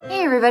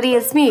everybody,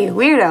 it's me,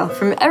 Weirdo,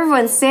 from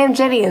Everyone's Sam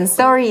Jenny, and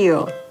so are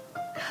you.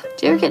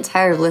 Do you ever get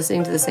tired of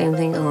listening to the same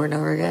thing over and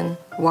over again?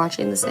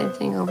 Watching the same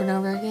thing over and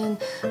over again?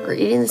 Or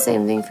eating the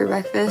same thing for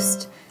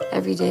breakfast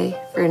every day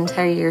for an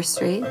entire year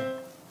straight?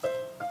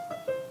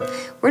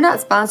 We're not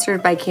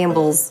sponsored by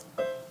Campbell's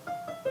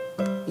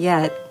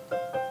yet.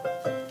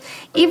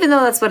 Even though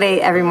that's what I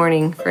ate every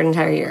morning for an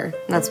entire year.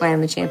 And that's why I'm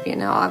the champion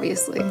now,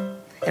 obviously.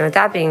 And with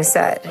that being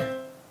said,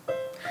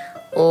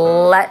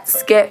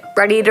 let's get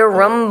ready to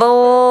rumble!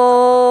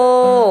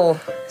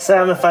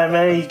 Sam, if I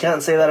may, you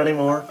can't say that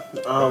anymore.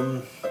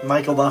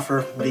 Michael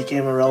Buffer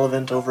became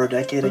irrelevant over a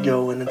decade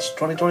ago, and it's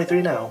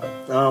 2023 now.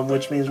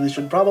 Which means we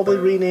should probably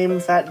rename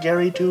Fat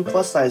Gary to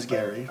Plus Size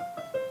Gary.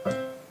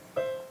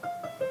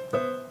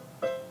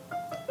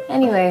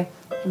 Anyway,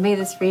 I made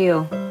this for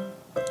you,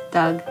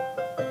 Doug.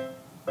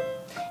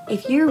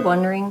 If you're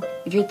wondering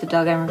if you're the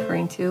Doug I'm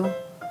referring to,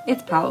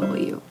 it's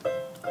probably you.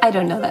 I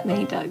don't know that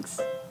many Dougs.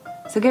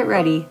 So get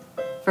ready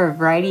for a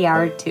Variety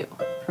Hour 2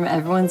 from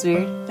Everyone's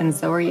Weird, and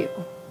so are you.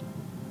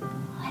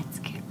 Let's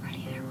get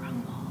ready to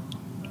rumble.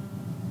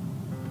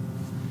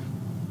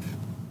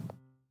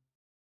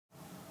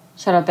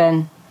 Shut up,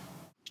 Ben.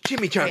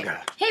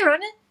 Chimichanga. Hey,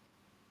 Ronan.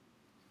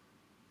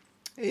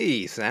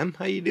 Hey, Sam.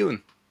 How you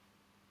doing?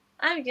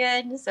 I'm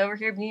good. Just over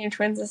here being your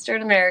twin sister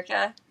in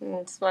America.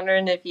 I'm just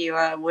wondering if you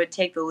would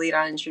take the lead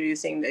on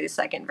introducing the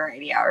second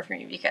Variety Hour for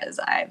me, because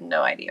I have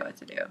no idea what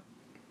to do.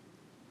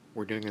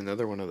 We're doing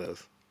another one of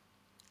those.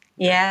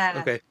 Yeah.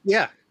 Okay.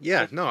 Yeah.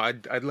 No,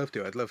 I'd love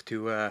to. I'd love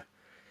to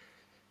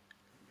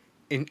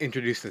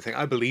introduce the thing.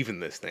 I believe in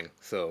this thing,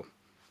 so.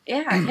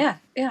 Yeah.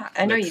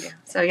 I know you do.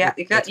 So yeah,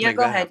 go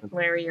ahead happen.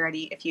 whenever you're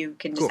ready. If you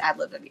can just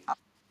ad-lib, that'd be awesome.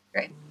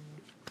 Great.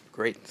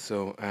 Great.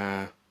 So,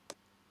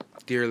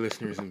 dear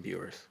listeners and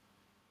viewers.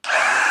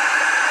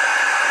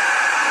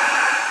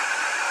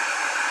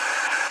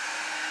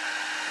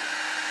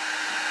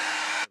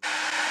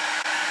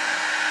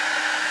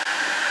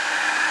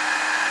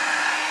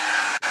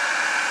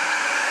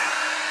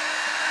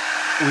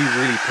 We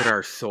really put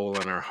our soul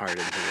and our heart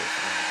into this.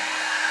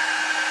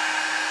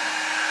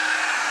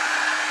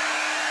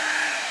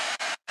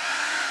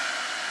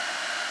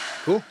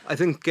 Cool. I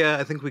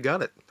think we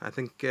got it. I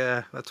think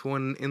that's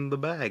one in the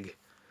bag.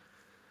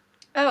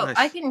 Oh, Nice.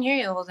 I couldn't hear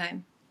you the whole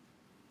time.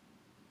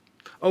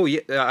 Oh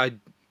yeah.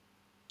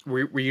 Were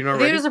you not I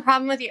think ready? there's a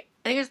problem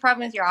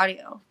with your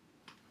audio.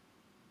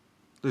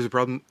 There's a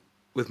problem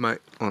with my.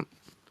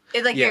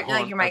 It's like Yeah, hold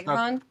on. your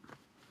microphone.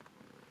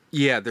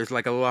 Yeah, there's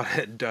like a lot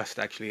of dust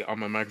actually on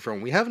my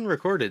microphone. We haven't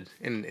recorded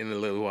in a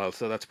little while,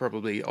 so that's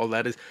probably all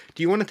that is.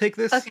 Do you want to take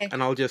this? Okay.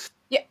 And I'll just.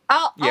 Yeah,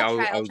 I'll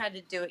I'll try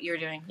to do what you were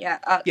doing. Yeah.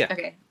 Yeah.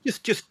 Okay.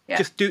 Just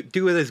Yeah.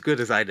 do it as good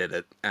as I did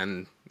it,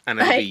 and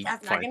it'll be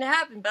That's fine. not gonna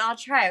happen, but I'll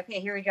try. Okay,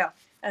 here we go.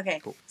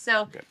 Okay. Cool.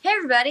 So, Okay. hey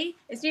everybody,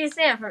 it's me,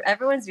 Sam from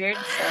Everyone's Weird.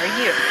 So are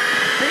you?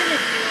 We're gonna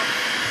do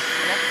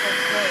an episode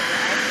today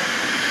where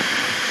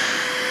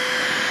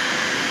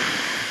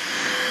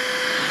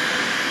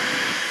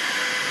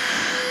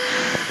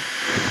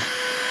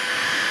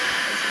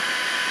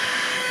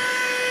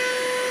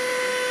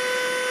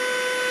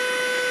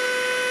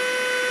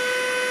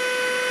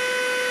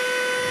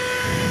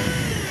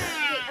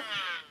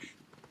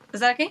Was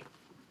that okay?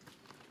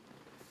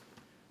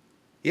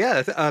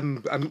 Yeah. I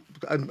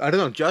don't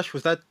know, Josh.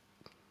 Was that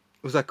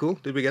cool?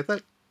 Did we get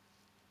that?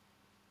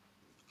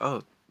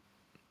 Oh.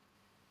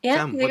 Yeah,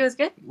 Sam, you think it was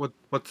good?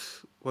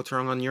 What's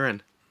wrong on your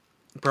end?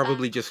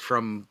 Probably just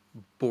from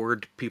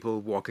bored people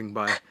walking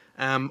by.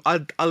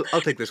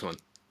 I'll take this one.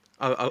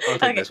 I'll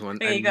take this one,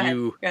 Okay, and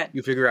go ahead.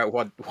 you figure out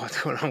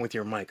what's going on with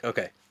your mic.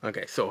 Okay.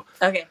 So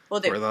Okay, we'll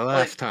do. for the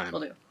last time,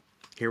 We'll do.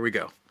 here we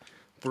go.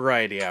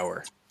 Variety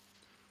Hour.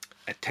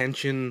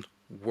 Attention,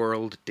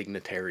 world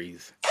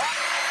dignitaries.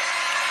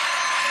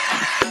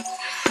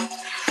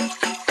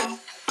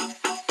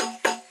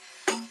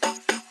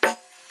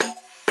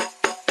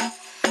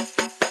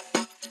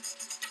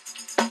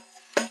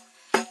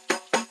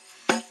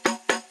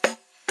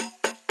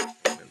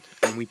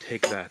 And we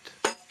take that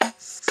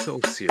so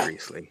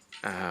seriously.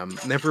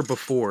 Never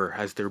before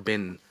has there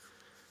been.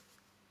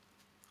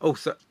 Oh,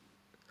 so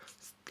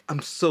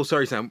I'm so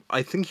sorry, Sam.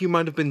 I think you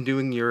might have been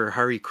doing your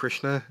Hare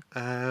Krishna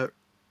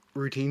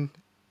routine.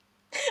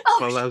 Oh,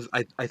 Well,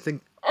 I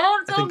think oh,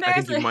 I'm so I think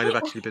embarrassed. you might have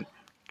actually been.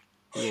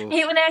 I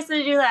hate when I ask you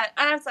to do that.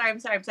 I'm sorry.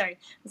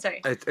 It's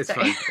Sorry.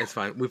 fine. It's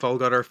fine. We've all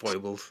got our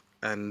foibles,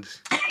 and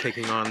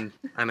taking on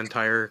an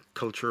entire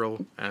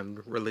cultural and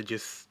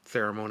religious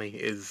ceremony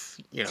is,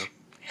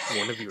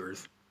 one of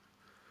yours.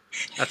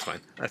 That's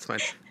fine. Thanks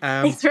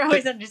for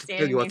always tell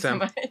understanding you what, me so Sam,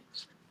 much.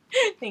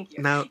 Thank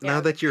you. Now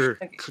Yeah, that you're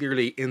okay.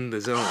 clearly in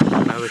the zone,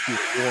 now that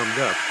you've warmed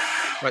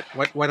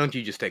up, why don't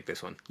you just take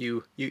this one?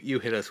 You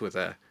hit us with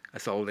a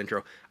solid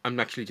intro. I'm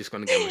actually just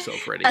going to get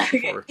myself ready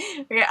for.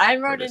 Okay, I'm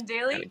for Ronan this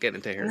Daly. and get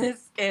into here. And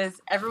this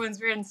is Everyone's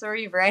Weird and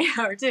Sorry Variety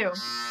Hour 2.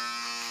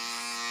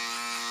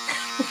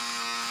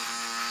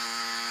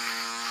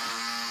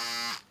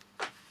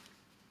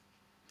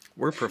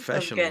 We're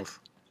professionals.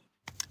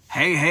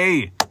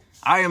 Hey,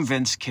 I am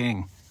Vince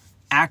King,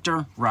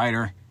 actor,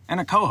 writer, and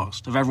a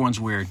co-host of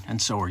Everyone's Weird,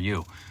 and So Are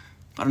You.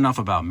 But enough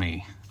about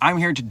me. I'm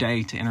here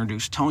today to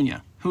introduce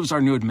Tonya, who's our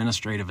new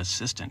administrative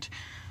assistant.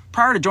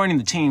 Prior to joining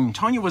the team,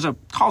 Tonya was a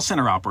call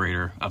center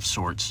operator of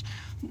sorts.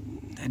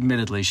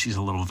 Admittedly, she's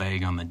a little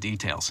vague on the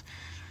details.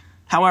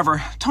 However,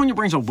 Tonya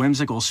brings a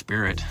whimsical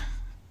spirit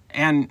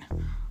and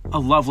a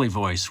lovely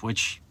voice,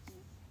 which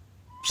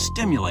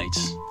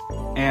stimulates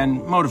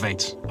and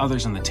motivates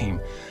others in the team.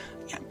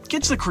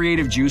 Gets the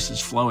creative juices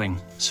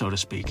flowing, so to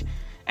speak.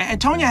 And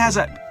Tonya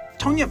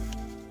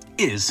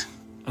is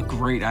a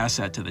great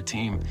asset to the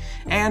team.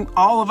 And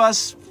all of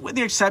us, with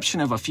the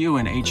exception of a few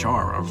in HR,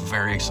 are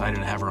very excited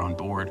to have her on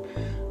board.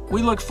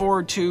 We look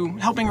forward to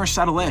helping her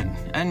settle in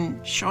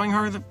and showing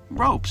her the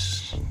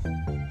ropes.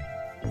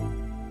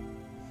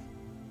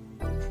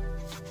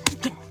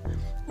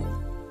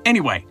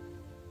 Anyway,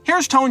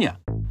 here's Tonya.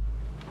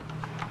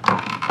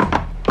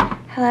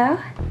 Hello?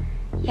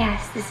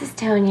 Yes, this is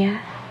Tonya.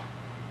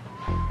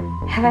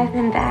 Have I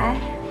been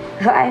bad?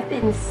 Oh, I've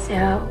been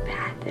so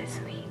bad this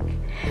week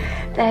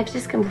that I've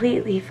just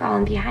completely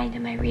fallen behind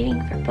in my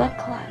reading for book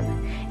club.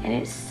 And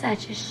it's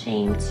such a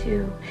shame,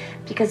 too,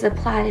 because the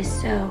plot is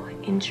so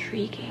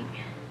intriguing.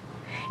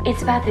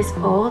 It's about this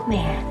old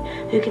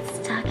man who gets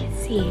stuck at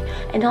sea,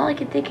 and all I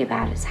can think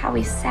about is how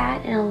he's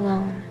sad and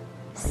alone.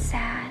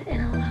 Sad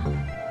and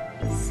alone.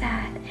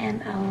 Sad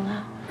and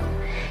alone.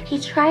 He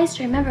tries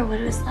to remember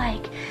what it was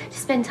like to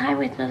spend time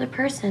with another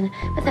person,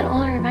 but that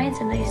only reminds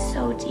him that he's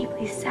so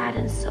deeply sad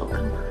and so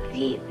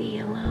completely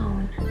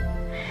alone.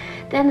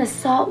 Then the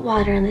salt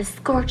water and the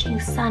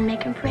scorching sun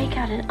make him break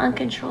out in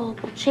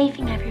uncontrollable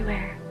chafing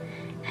everywhere.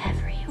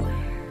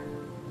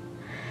 Everywhere.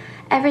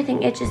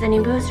 Everything itches and he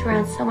moves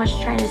around so much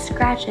trying to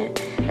scratch it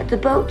that the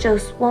boat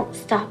just won't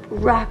stop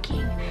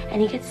rocking,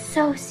 and he gets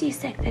so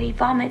seasick that he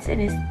vomits in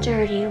his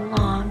dirty,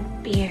 long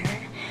beard.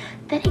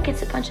 Then he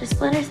gets a bunch of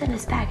splinters in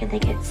his back and they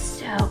get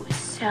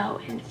so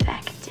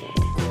infected.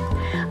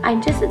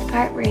 I'm just at the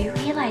part where he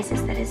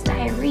realizes that his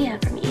diarrhea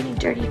from eating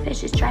dirty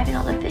fish is driving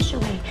all the fish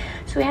away,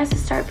 so he has to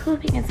start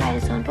pooping inside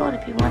his own boat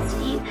if he wants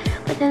to eat,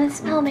 but then the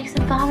smell makes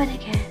him vomit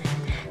again.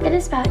 Then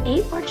it's about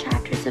 8 more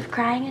chapters of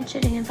crying and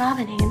shitting and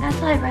vomiting, and that's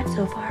all I've read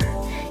so far.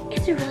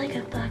 It's a really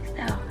good book,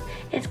 though.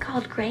 It's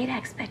called Great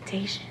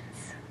Expectations.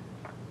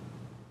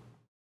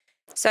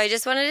 So I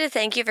just wanted to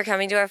thank you for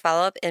coming to our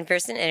follow-up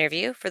in-person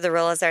interview for the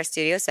role as our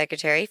studio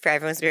secretary for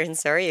Everyone's Weird and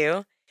So Are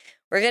You.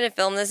 We're going to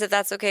film this if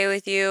that's okay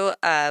with you.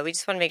 We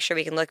just want to make sure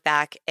we can look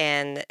back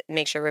and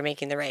make sure we're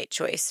making the right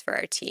choice for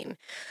our team.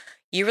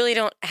 You really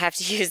don't have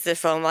to use the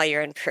phone while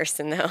you're in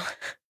person, though.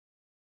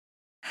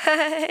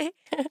 Hi.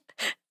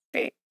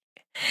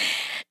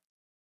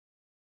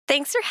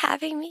 Thanks for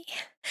having me.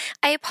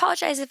 I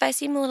apologize if I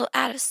seem a little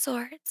out of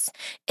sorts.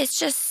 It's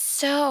just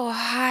so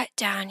hot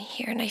down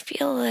here and I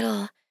feel a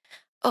little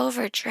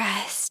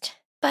overdressed.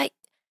 But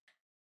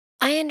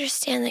I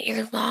understand that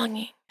you're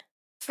longing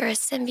for a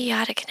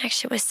symbiotic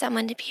connection with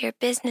someone to be your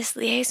business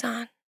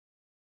liaison.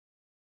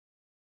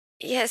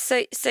 Yeah,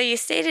 so you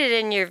stated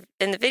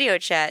in the video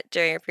chat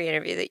during your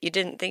pre-interview that you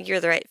didn't think you were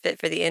the right fit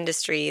for the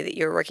industry that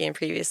you were working in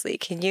previously.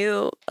 Can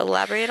you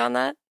elaborate on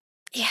that?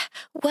 Yeah,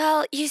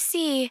 well, you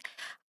see,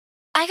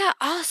 I got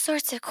all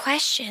sorts of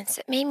questions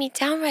that made me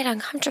downright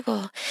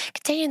uncomfortable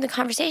continuing the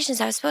conversations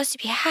I was supposed to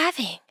be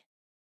having.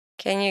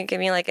 Can you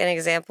give me, like, an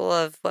example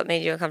of what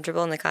made you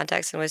uncomfortable in the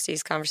context in which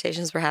these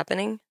conversations were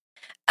happening?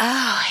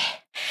 Oh,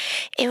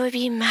 it would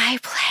be my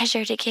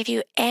pleasure to give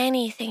you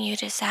anything you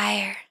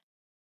desire.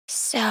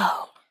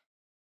 So,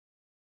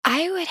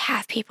 I would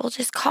have people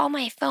just call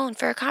my phone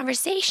for a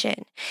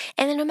conversation,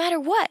 and then no matter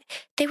what,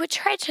 they would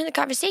try to turn the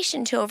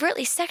conversation into an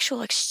overtly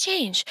sexual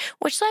exchange,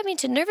 which led me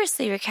to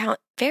nervously recount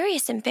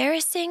various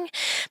embarrassing,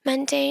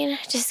 mundane,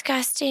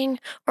 disgusting,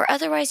 or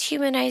otherwise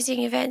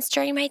humanizing events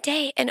during my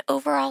day and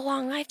overall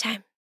long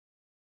lifetime.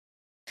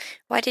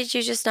 Why did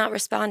you just not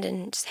respond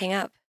and just hang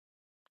up?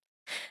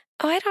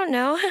 Oh, I don't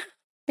know.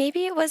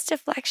 Maybe it was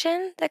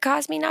deflection that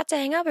caused me not to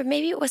hang up, or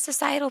maybe it was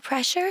societal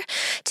pressure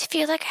to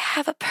feel like I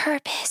have a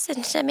purpose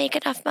and to make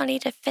enough money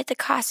to fit the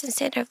cost and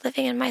standard of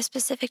living in my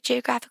specific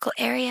geographical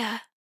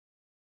area.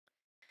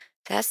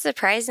 That's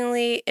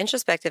surprisingly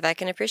introspective. I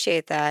can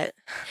appreciate that.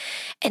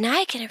 And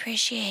I can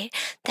appreciate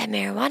that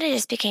marijuana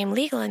just became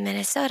legal in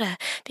Minnesota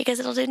because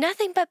it'll do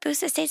nothing but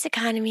boost the state's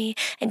economy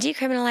and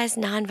decriminalize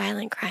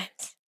nonviolent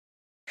crimes.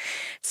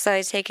 So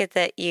I take it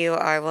that you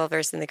are well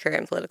versed in the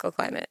current political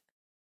climate.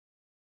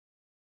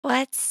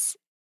 What's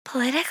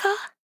political?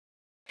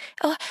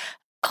 Oh,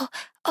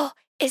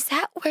 is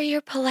that where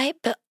you're polite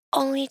but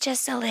only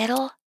just a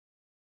little?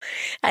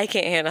 I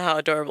can't handle how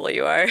adorable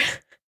you are.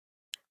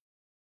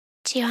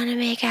 Do you want to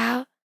make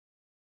out?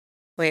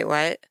 Wait,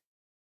 what?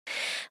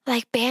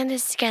 Like band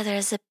us together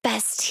as the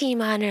best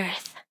team on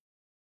earth.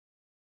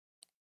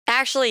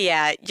 Actually,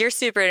 yeah, you're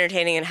super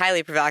entertaining and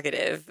highly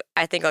provocative.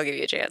 I think I'll give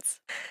you a chance.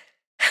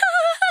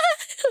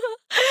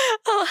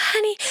 Oh,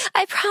 honey,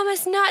 I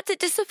promise not to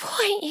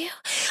disappoint you.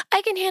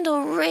 I can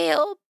handle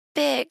real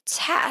big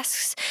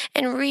tasks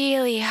and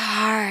really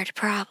hard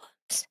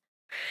problems.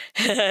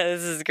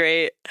 This is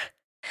great.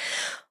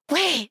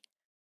 Wait.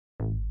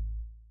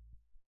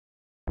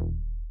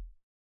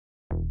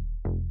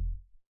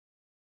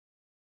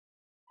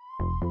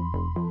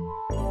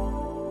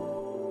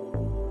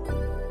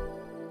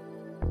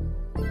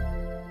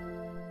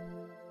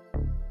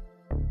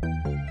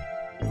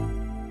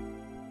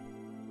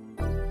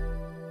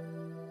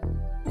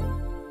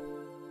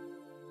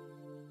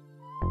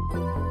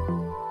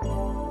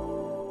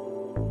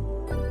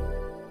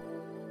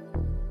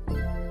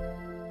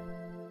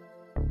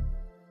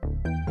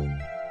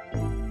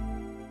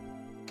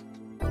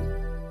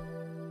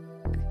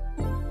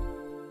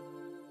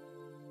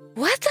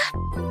 What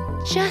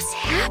the just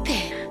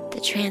happened? The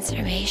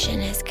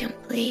transformation is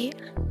complete.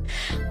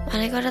 Want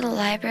to go to the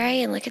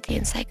library and look at the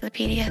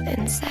Encyclopedia of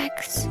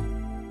Insects?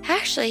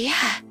 Actually,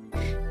 yeah.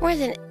 More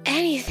than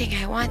anything,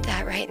 I want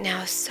that right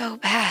now so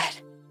bad.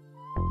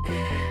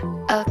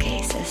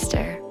 Okay,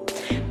 sister.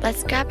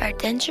 Let's grab our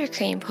denture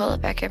cream, pull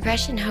up our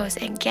compression hose,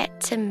 and get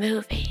to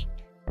moving.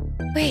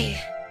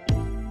 Wait.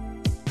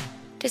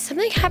 Did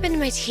something happen to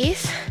my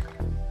teeth?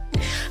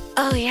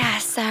 Oh, yeah,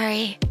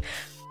 sorry.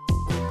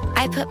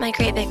 I put my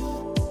great big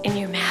in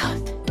your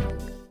mouth.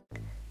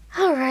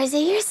 Oh, Rosie,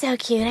 you're so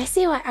cute. I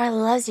see why Arla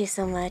loves you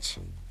so much.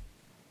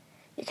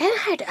 You're kind of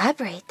hard to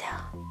operate,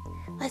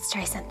 though. Let's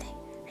try something.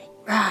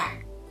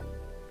 Roar.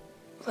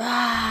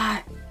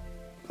 Roar.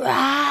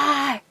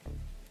 Roar.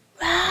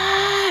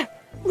 Roar.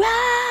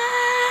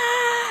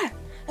 Roar.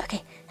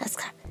 Okay, let's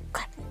clap.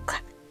 Clap,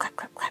 clap, clap,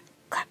 clap, clap,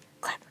 clap,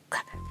 clap,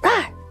 clap.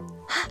 Roar.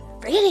 Huh,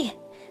 we're getting it.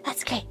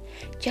 That's great.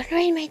 Do you want to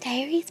write in my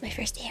diary? It's my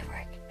first day at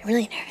work. I'm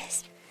really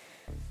nervous.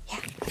 Yeah.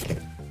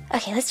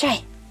 Okay, let's try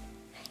it.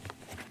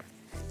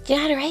 Do you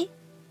know how to write?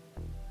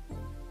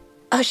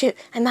 Oh, shoot.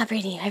 I'm not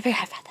reading you. I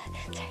forgot about that.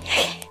 Sorry.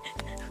 Okay.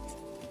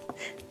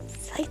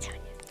 Sorry, Tonya.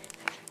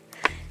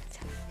 So,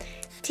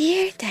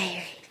 dear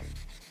diary,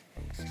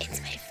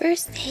 it's my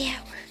first day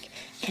at work,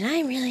 and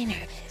I'm really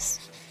nervous.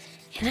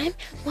 And I'm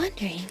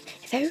wondering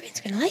if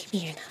everyone's going to like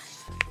me or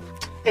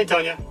not. Hey,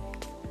 Tonya.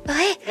 Oh,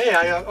 hey.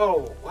 Hey,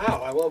 oh,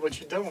 wow. I love what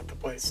you've done with the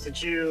place.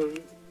 Did you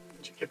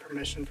get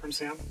permission from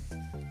Sam?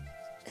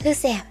 Who's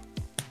Sam?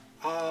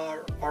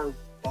 Our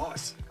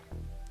boss.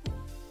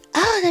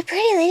 Oh, the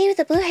pretty lady with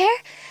the blue hair?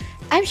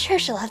 I'm sure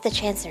she'll love the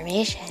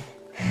transformation.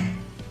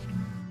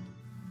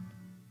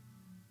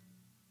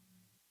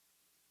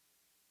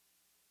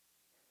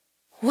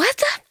 What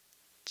the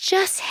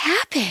just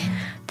happened?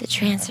 The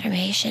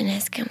transformation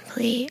is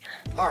complete.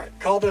 All right,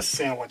 call this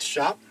sandwich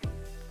shop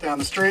down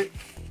the street.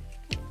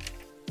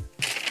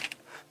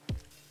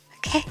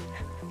 Okay.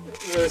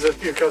 There's a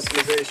few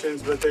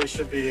customizations, but they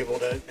should be able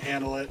to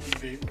handle it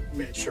and be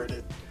made sure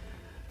to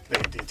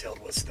make a detailed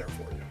list there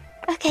for you.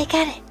 Okay,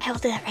 got it. I will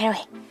do that right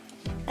away.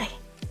 Okay.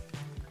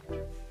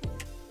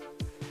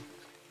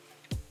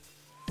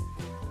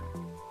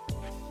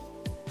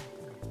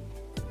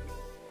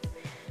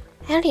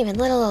 I don't even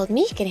little old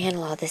me can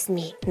handle all this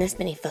meat and this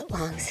many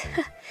footlongs.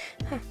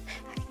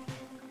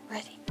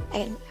 Ready? I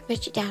can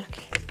put you down,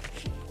 okay?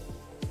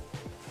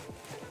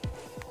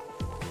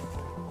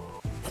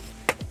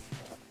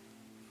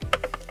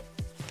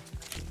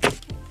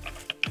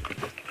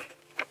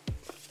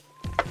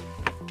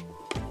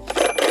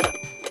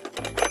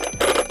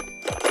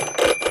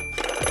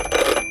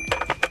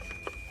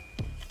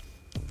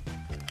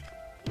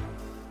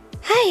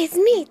 Hi, it's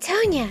me,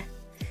 Tonya.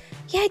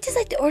 Yeah, I'd just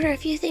like to order a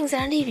few things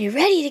that I need to be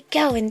ready to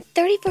go in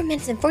 34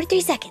 minutes and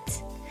 43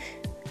 seconds.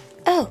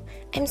 Oh,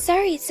 I'm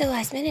sorry it's so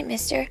last minute,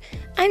 mister.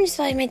 I'm just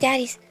following my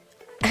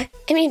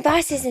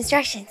boss's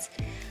instructions.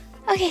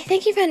 Okay,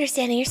 thank you for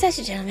understanding. You're such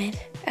a gentleman.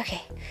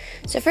 Okay,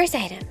 so first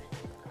item.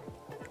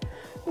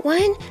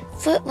 1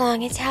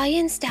 foot-long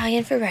Italian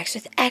stallion for Rex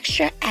with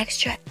extra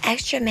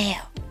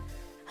mayo.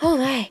 Oh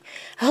my,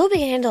 I hope he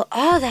can handle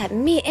all that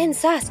meat and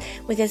sauce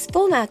with his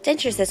full-mouth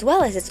dentures as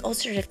well as his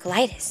ulcerative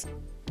colitis.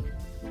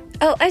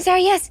 Oh, I'm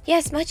sorry,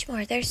 yes, much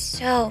more. There's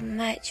so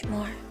much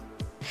more.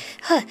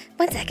 Huh,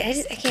 1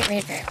 second, I can't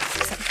read very well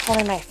because I'm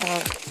holding my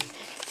phone.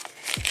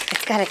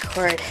 It's got a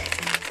cord.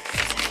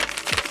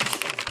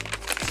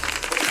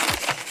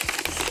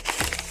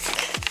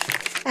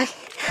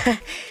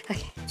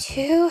 Okay.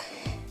 2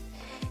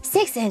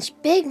 6-inch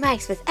big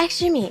mics with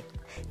extra meat.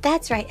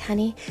 That's right,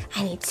 honey.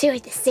 I need 2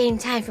 at the same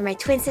time for my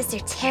twin sister,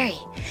 Terry.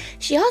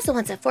 She also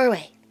wants a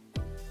 4-way.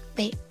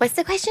 Wait, what's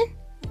the question?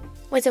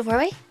 What's a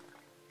 4-way?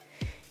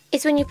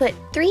 It's when you put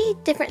 3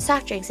 different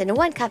soft drinks into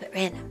 1 cup at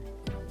random.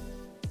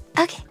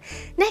 Okay,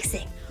 next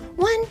thing.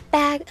 1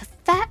 bag of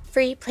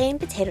fat-free plain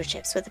potato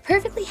chips with a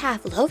perfectly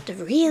half loaf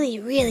of really,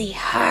 really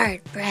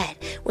hard bread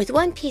with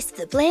 1 piece of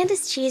the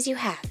blandest cheese you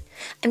have.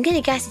 I'm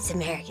gonna guess it's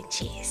American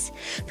cheese.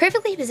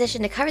 Perfectly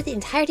positioned to cover the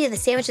entirety of the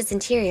sandwich's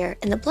interior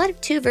and the blood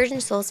of 2 virgin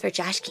souls for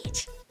Josh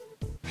Keach.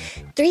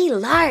 3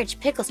 large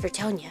pickles for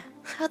Tonya.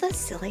 Oh, that's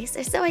silly.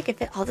 They're so I could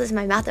fit all those in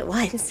my mouth at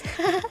once.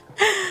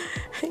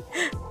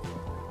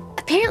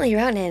 Apparently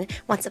Ronan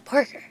wants a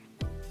porker.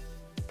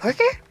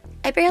 Porker?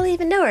 I barely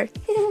even know her.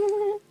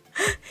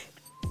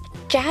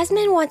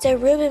 Jasmine wants a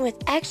Reuben with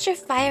extra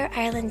Fire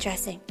Island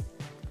dressing.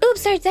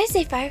 Oops, sorry, did I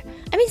say fire?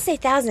 I mean to say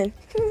 1,000.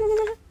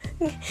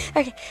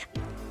 Okay.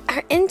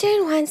 Our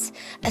intern wants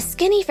a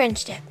skinny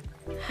French dip.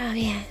 Oh,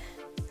 yeah.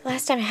 The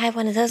last time I had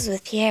one of those was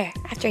with Pierre,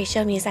 after he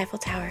showed me his Eiffel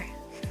Tower.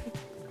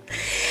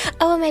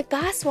 Oh, and my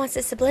boss wants to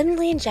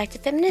subliminally inject a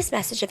feminist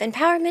message of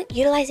empowerment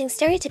utilizing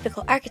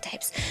stereotypical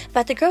archetypes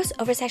about the gross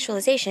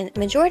over-sexualization and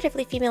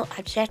majoritively female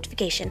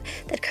objectification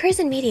that occurs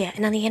in media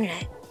and on the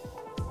internet.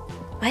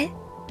 What?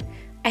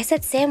 I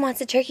said Sam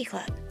wants a turkey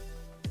club.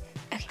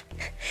 Okay.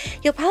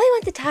 You'll probably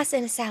want to toss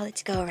in a salad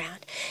to go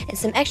around and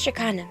some extra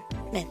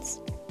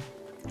condiments.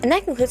 And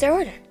that concludes our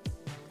order.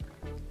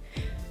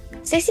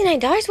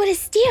 $69? What a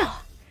steal!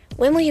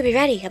 When will you be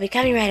ready? I'll be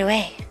coming right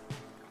away.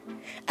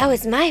 Oh,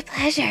 it's my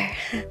pleasure.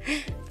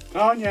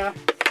 Tonya.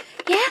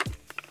 Yeah?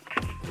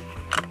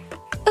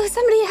 Oh,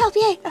 somebody help,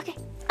 yay. Okay.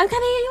 I'm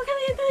coming.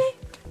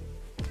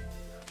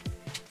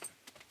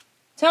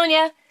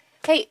 Tonya,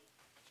 hey.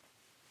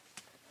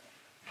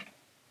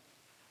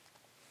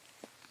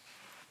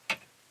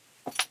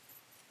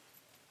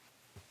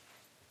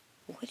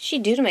 What did she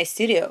do to my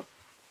studio?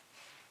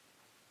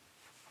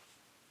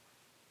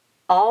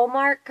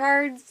 Allmark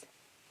cards?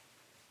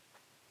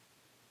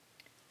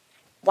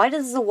 Why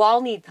does the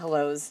wall need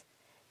pillows?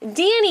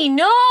 Danny,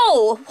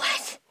 no!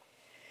 What?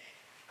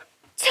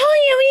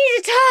 Tonya, we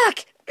need to talk!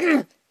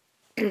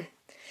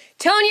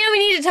 Tonya, we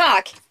need to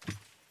talk!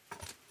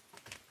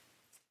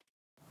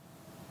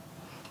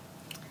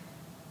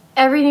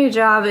 Every new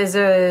job is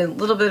a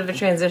little bit of a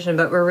transition,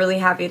 but we're really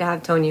happy to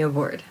have Tonya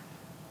aboard.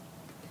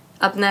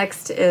 Up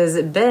next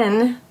is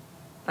Ben,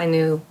 my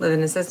new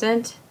live-in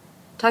assistant,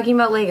 talking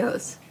about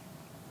Legos.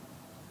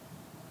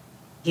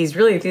 He's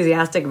really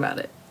enthusiastic about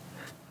it.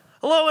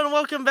 Hello and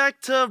welcome back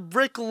to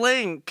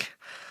Bricklink.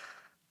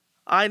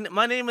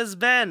 My name is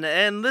Ben,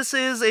 and this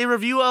is a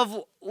review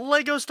of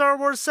LEGO Star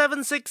Wars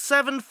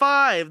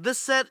 7675. This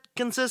set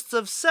consists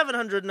of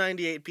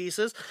 798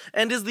 pieces,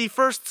 and is the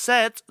first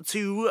set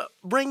to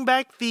bring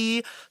back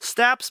the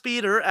Stap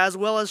Speeder, as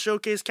well as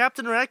showcase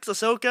Captain Rex,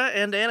 Ahsoka,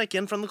 and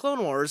Anakin from the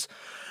Clone Wars.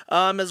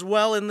 As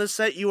well, in this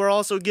set, you are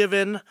also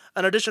given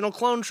an additional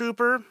clone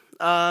trooper.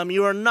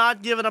 You are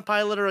not given a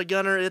pilot or a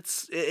gunner. It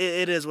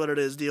is what it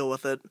is. Deal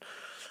with it.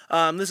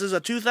 This is a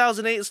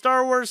 2008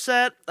 Star Wars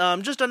set,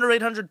 just under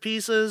 800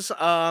 pieces.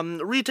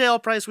 Retail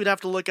price we'd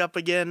have to look up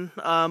again,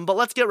 but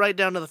let's get right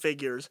down to the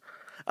figures.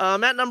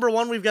 At number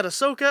 1, we've got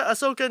Ahsoka.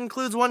 Ahsoka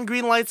includes one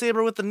green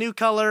lightsaber with the new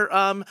color.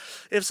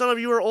 If some of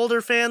you are older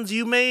fans,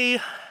 you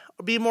may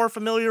be more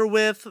familiar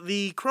with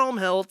the chrome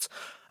hilt.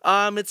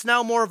 It's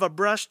now more of a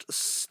brushed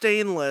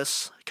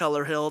stainless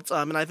color hilt,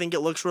 and I think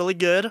it looks really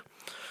good.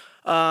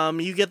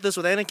 You get this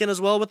with Anakin as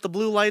well with the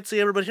blue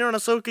lightsaber, but here on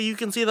Ahsoka you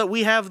can see that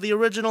we have the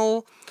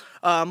original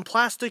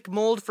plastic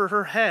mold for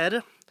her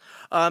head,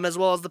 as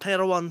well as the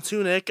Padawan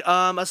tunic.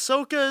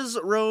 Ahsoka's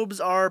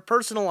robes are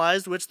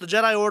personalized, which the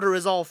Jedi Order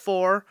is all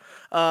for,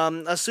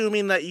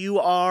 assuming that you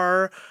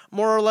are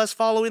more or less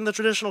following the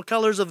traditional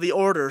colors of the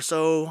Order.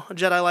 So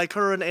Jedi like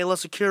her and Ayla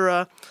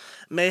Secura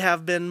may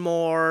have been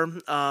more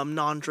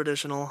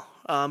non-traditional,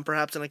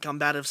 perhaps in a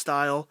combative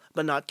style,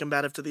 but not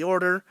combative to the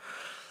Order.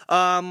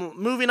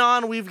 Moving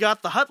on, we've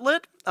got the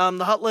Hutlet.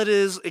 The Hutlet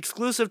is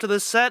exclusive to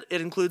this set.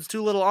 It includes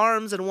 2 little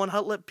arms and 1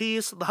 Hutlet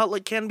piece. The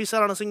Hutlet can be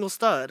set on a single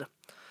stud.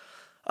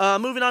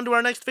 Moving on to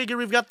our next figure,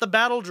 we've got the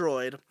Battle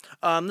Droid.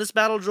 This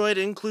Battle Droid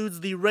includes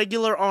the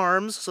regular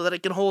arms so that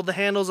it can hold the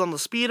handles on the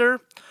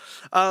speeder.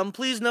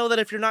 Please know that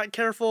if you're not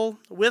careful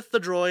with the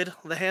droid,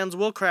 the hands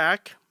will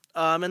crack.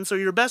 And so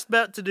your best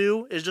bet to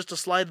do is just to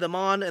slide them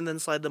on and then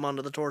slide them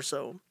onto the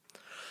torso.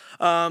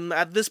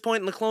 At this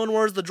point in the Clone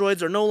Wars, the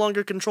droids are no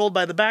longer controlled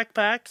by the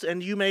backpacks,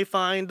 and you may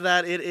find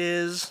that it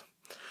is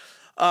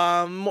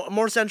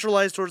more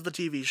centralized towards the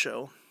TV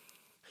show.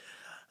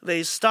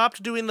 They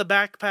stopped doing the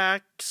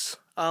backpacks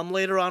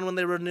later on when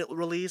they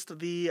released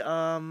the...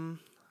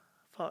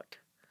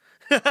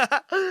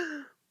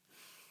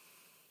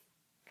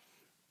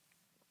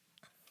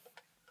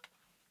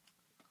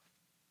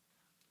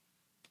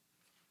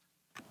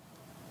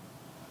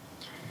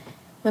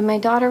 When my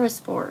daughter was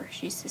 4,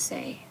 she used to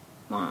say,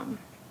 "Mom,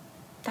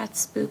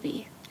 that's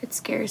spoopy. It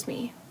scares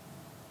me."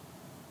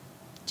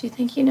 Do you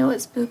think you know what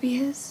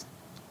spoopy is?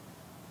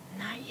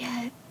 Not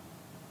yet.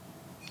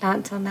 Not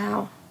until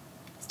now.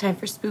 It's time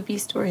for Spoopy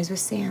Stories with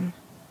Sam.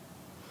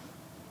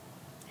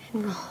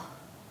 Enroll.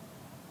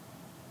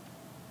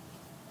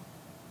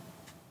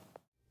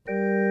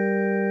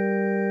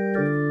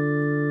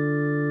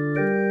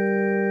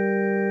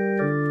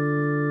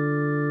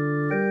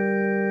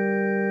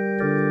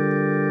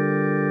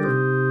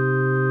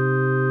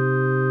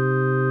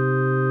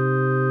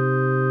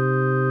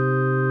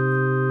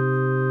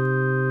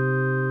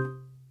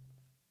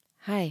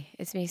 Hi,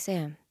 it's me,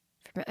 Sam,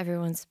 from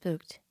Everyone's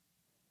Spooked,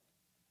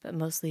 but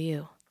mostly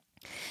you.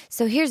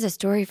 So here's a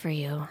story for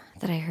you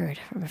that I heard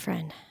from a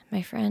friend,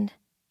 my friend,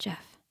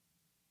 Jeff.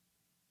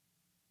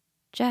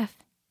 Jeff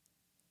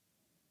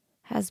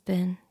has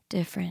been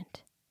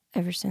different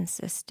ever since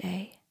this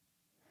day.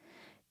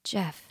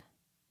 Jeff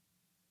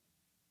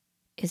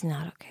is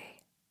not okay.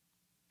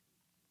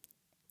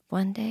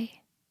 One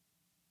day,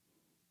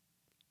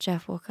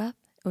 Jeff woke up.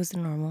 It was a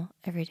normal,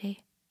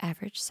 everyday,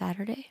 average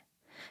Saturday.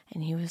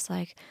 And he was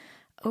like,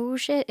 oh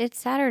shit, it's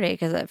Saturday.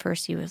 Because at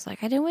first he was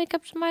like, I didn't wake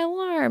up to my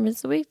alarm.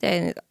 It's the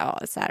weekday. And oh,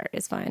 it's Saturday.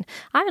 It's fine.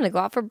 I'm going to go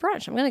out for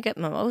brunch. I'm going to get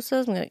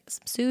mimosas. I'm going to get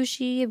some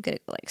sushi. I'm going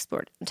to like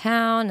explore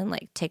downtown and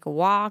like take a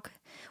walk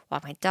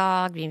my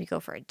dog, maybe go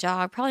for a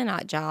jog. Probably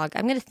not jog.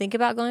 I'm going to think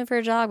about going for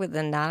a jog, but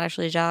then not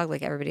actually jog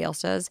like everybody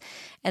else does.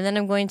 And then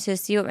I'm going to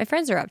see what my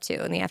friends are up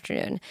to in the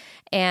afternoon.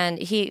 And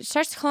he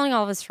starts calling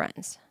all of his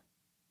friends.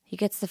 He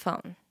gets the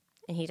phone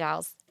and he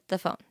dials the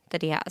phone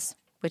that he has,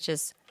 which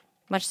is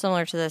much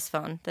similar to this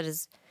phone.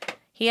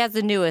 He has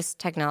the newest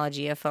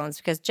technology of phones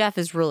because Jeff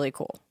is really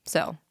cool.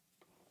 So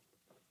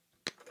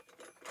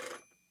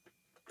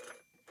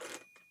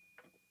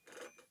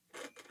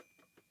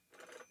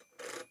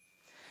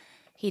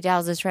he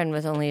dials his friend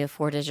with only a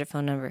 4-digit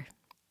phone number.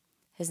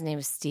 His name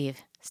is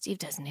Steve. Steve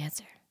doesn't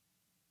answer.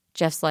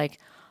 Jeff's like,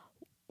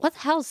 what the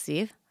hell,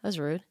 Steve? That was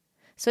rude.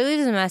 So he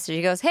leaves a message.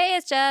 He goes, hey,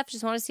 it's Jeff.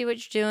 Just want to see what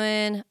you're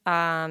doing.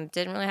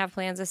 Didn't really have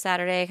plans this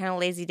Saturday. Kind of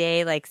lazy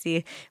day. Like,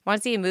 want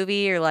to see a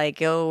movie or like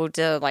go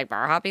to like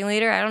bar hopping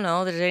later? I don't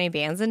know. There's any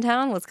bands in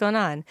town? What's going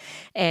on?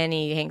 And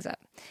he hangs up.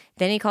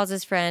 Then he calls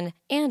his friend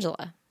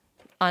Angela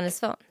on his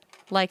phone.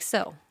 Like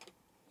so.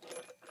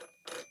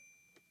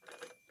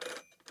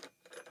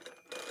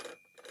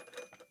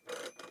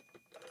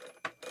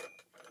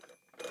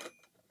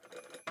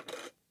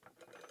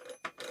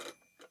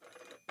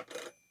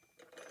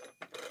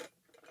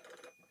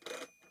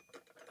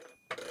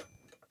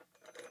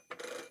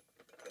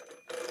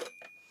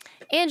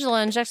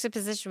 Angela, in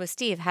juxtaposition with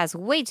Steve, has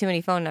way too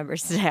many phone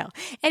numbers to dial.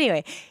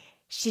 Anyway,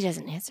 she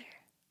doesn't answer.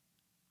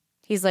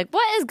 He's like,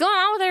 what is going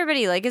on with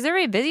everybody? Like, is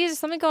everybody busy? Is there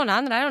something going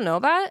on that I don't know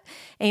about?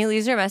 And he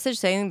leaves her a message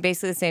saying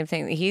basically the same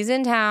thing. He's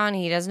in town.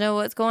 He doesn't know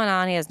what's going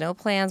on. He has no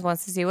plans.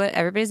 Wants to see what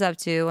everybody's up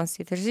to. Wants to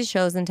see if there's any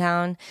shows in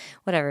town.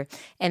 Whatever.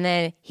 And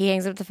then he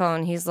hangs up the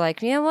phone. He's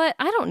like, you know what?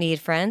 I don't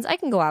need friends. I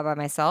can go out by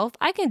myself.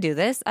 I can do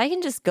this. I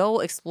can just go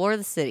explore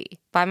the city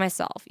by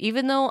myself,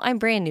 even though I'm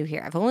brand new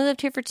here. I've only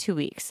lived here for 2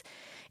 weeks.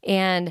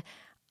 And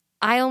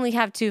I only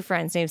have 2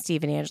 friends named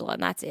Steve and Angela,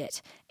 and that's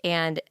it.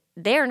 And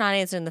they're not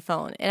answering the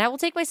phone. And I will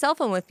take my cell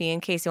phone with me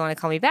in case you want to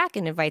call me back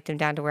and invite them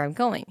down to where I'm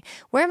going.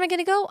 Where am I going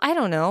to go? I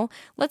don't know.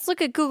 Let's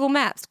look at Google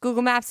Maps.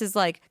 Google Maps is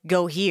like,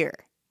 go here.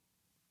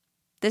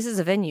 This is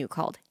a venue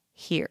called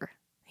Here.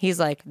 He's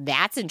like,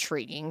 that's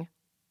intriguing.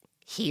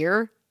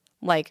 Here?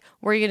 Like,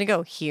 where are you going to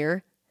go?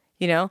 Here?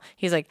 You know?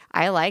 He's like,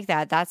 I like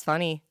that. That's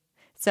funny.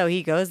 So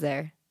he goes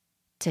there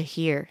to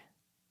Here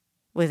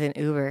with an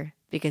Uber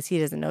because he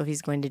doesn't know if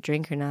he's going to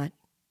drink or not,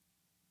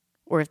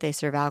 or if they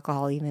serve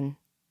alcohol even.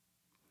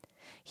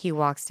 He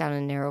walks down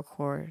a narrow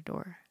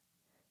corridor.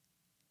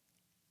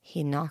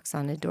 He knocks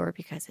on a door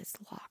because it's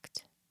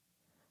locked.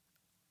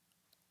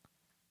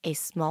 A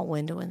small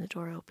window in the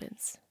door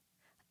opens.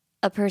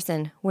 A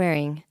person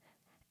wearing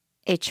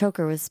a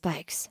choker with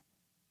spikes,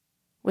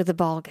 with a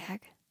ball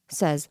gag,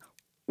 says,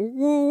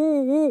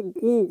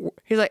 "Woo."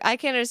 He's like, I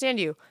can't understand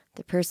you.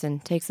 The person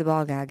takes the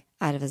ball gag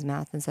out of his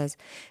mouth and says,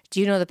 do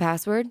you know the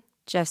password?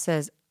 Jeff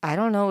says, I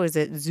don't know. Is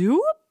it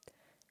Zoop?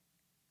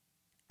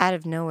 Out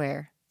of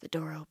nowhere, the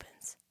door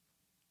opens.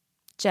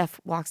 Jeff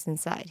walks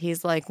inside.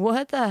 He's like,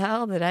 what the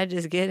hell did I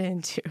just get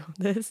into?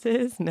 This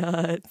is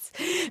nuts.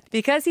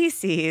 Because he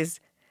sees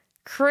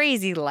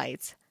crazy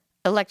lights,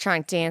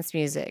 electronic dance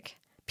music,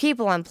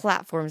 people on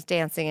platforms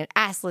dancing, and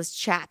assless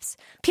chaps,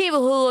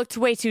 people who looked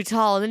way too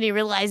tall, and then he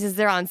realizes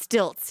they're on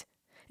stilts.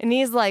 And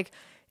he's like,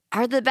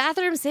 are the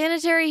bathrooms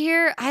sanitary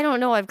here? I don't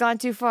know. I've gone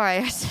too far.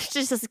 I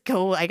just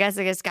go. I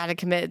guess got to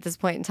commit at this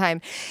point in time.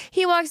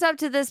 He walks up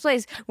to this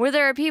place where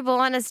there are people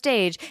on a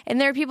stage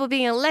and there are people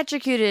being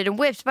electrocuted and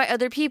whipped by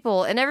other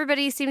people. And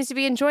everybody seems to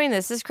be enjoying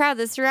this crowd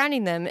that's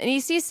surrounding them. And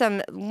he sees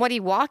what he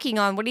walking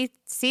on, what he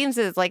seems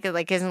is like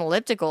is an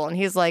elliptical. And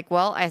he's like,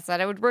 well, I thought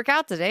I would work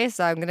out today,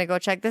 so I'm going to go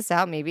check this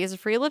out. Maybe it's a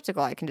free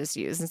elliptical I can just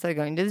use instead of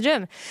going to the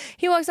gym.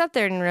 He walks up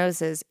there and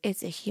notices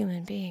it's a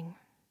human being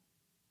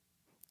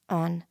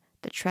on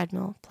the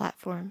treadmill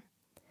platform.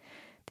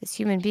 This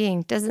human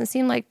being doesn't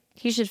seem like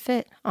he should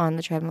fit on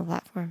the treadmill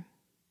platform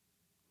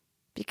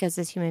because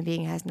this human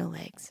being has no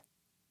legs.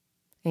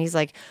 And he's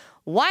like,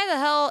 why the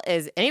hell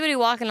is anybody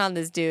walking on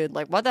this dude?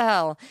 Like, what the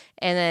hell?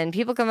 And then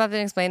people come up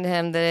and explain to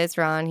him that it's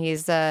Ron.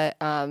 He's,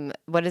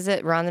 what is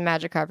it? Ron the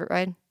Magic Carpet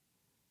Ride?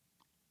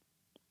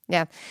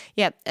 Yeah.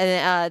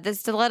 And the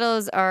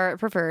stilettos are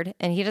preferred,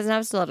 and he doesn't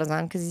have stilettos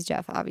on because he's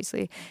Jeff,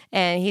 obviously.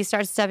 And he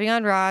starts stepping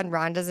on Ron.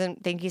 Ron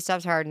doesn't think he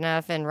steps hard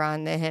enough, and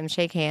Ron and him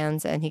shake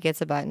hands, and he gets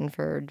a button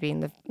for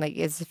being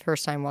it's the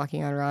first time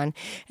walking on Ron.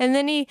 And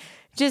then he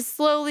just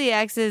slowly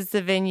exits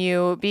the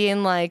venue,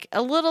 being like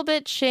a little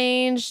bit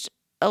changed,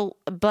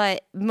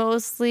 but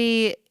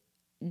mostly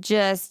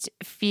just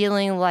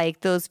feeling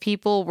like those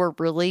people were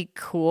really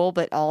cool,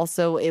 but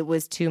also it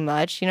was too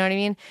much. You know what I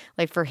mean?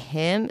 Like for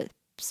him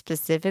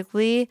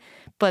specifically,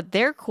 but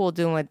they're cool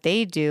doing what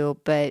they do,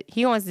 but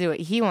he wants to do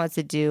what he wants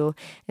to do.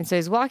 And so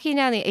he's walking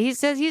down he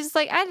says, he's just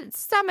like,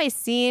 it's not my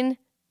scene.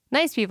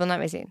 Nice people, not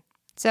my scene.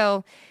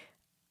 So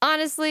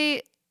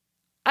honestly,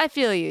 I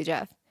feel you,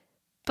 Jeff,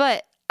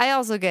 but I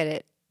also get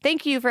it.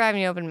 Thank you for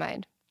having an open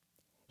mind.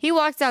 He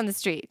walks down the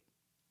street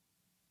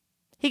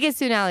He gets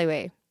to an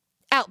alleyway.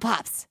 Out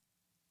pops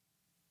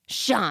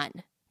Sean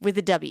with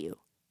a W.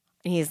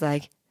 And he's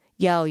like,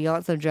 yo, you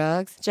want some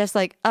drugs? Jeff's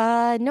like,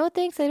 no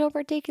thanks, I don't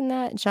partake in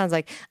that. And Sean's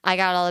like, I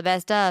got all the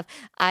best stuff.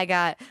 I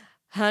got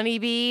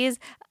honeybees.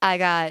 I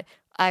got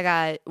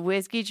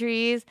whiskey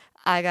trees.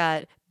 I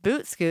got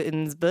boot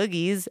scootins,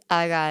 boogies.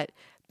 I got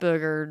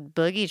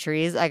boogie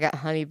trees. I got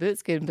honey boot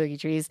scootin' boogie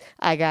trees.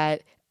 I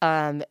got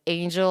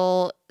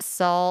angel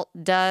salt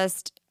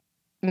dust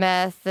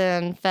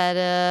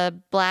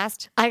methamphetamine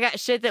blast. I got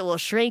shit that will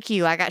shrink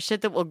you. I got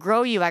shit that will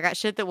grow you. I got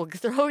shit that will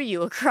throw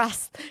you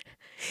across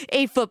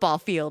a football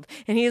field.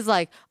 And he's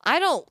like, I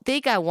don't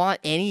think I want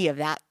any of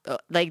that.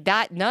 Like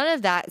that, none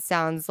of that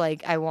sounds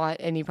like I want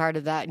any part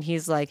of that. And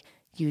he's like,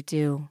 you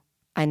do.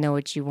 I know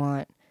what you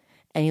want.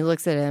 And he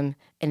looks at him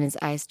and his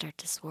eyes start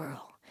to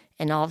swirl.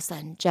 And all of a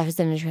sudden, Jeff is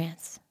in a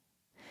trance.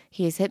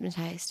 He is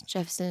hypnotized.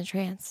 Jeff's in a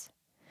trance.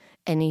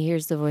 And he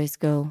hears the voice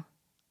go,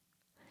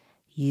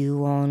 you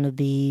want to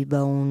be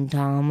bone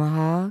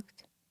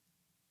tomahawked?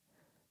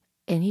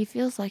 And he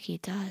feels like he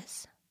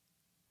does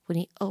when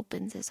he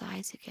opens his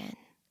eyes again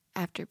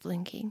after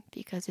blinking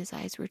because his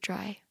eyes were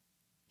dry.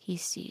 He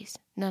sees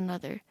none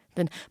other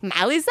than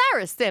Miley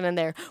Cyrus standing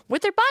there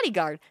with their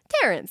bodyguard,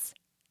 Terrence,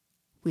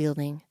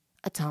 wielding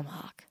a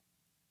tomahawk.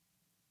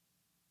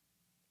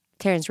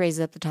 Terrence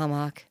raises up the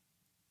tomahawk.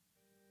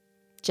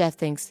 Jeff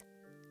thinks,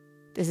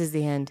 this is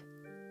the end.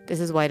 This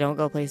is why I don't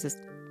go places,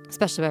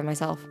 especially by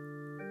myself.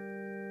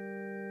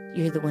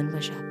 You hear the wind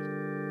push up.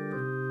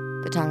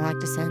 The tomahawk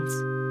descends.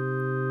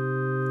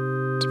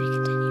 To be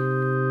continued.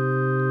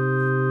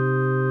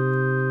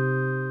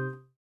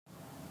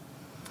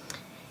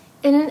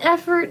 In an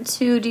effort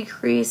to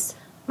decrease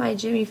my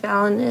Jimmy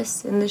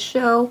Fallon-ness in the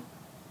show,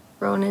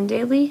 Ronan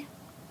Daly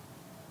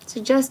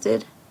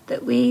suggested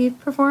that we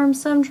perform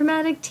some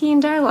dramatic teen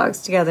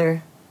dialogues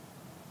together.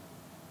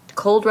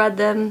 Cold read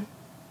them,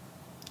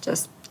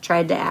 just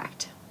tried to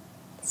act.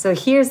 So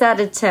here's that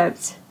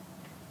attempt.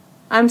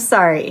 I'm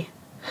sorry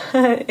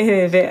in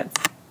advance.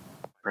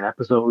 Different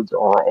episodes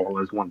are all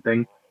as one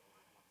thing.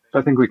 So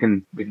I think we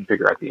can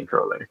figure out the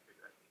intro later.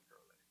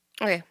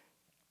 Okay.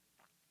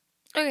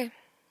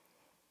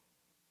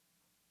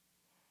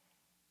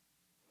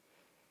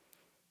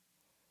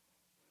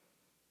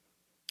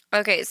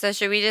 Okay, so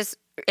should we just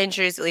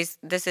introduce at least,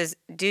 this is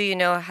Do You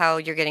Know How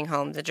You're Getting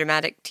Home, the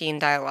dramatic teen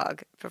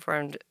dialogue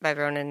performed by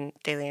Ronan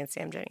Daly and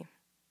Sam Jenny.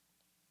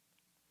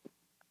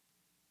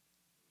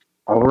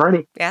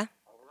 Alrighty. Yeah?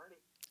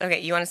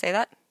 Okay, you want to say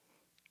that?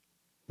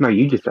 No,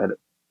 you just said it.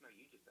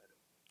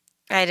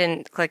 I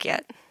didn't click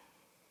yet.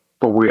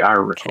 But we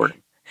are recording.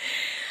 Okay.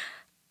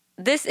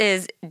 This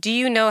is Do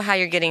You Know How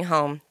You're Getting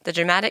Home, the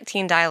dramatic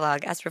teen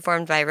dialogue as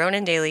performed by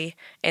Ronan Daly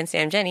and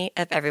Sam Jenny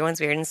of Everyone's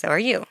Weird and So Are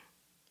You.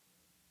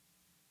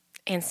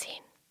 And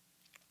scene.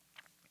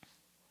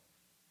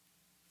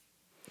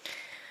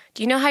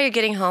 Do you know how you're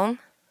getting home?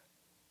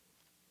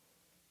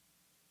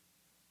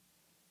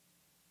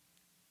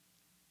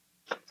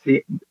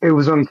 See, it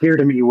was unclear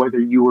to me whether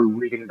you were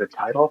reading the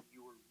title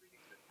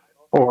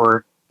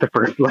or the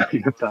first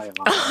line of dialogue.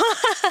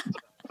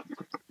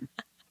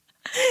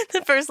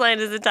 The first line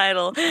is the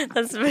title.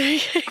 That's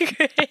very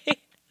great.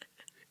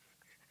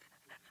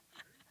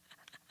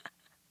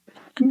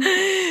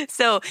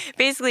 So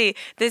basically,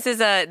 this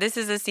is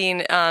a scene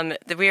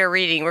that we are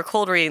reading. We're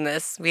cold reading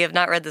this. We have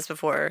not read this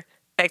before,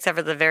 except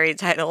for the very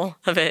title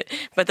of it.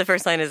 But the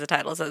first line is the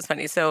title, so it's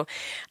funny. So,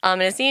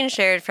 in a scene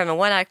shared from a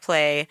one-act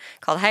play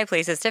called High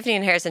Places, Tiffany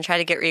and Harrison try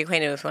to get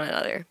reacquainted with one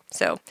another.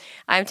 So,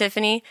 I'm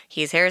Tiffany.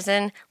 He's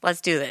Harrison.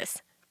 Let's do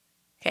this.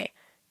 Okay.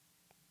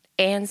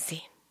 And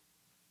scene.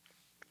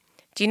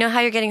 Do you know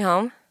how you're getting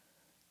home?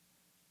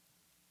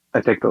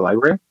 I take the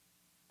library.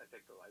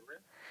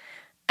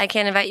 I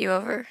can't invite you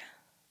over.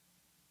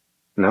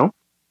 No?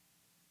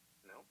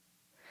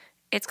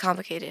 It's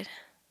complicated.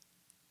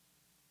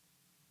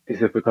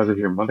 Is it because of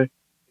your mother?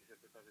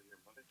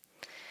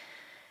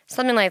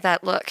 Something like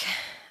that. Look,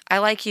 I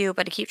like you,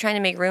 but I keep trying to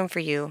make room for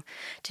you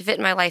to fit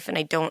in my life, and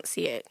I don't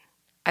see it.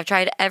 I've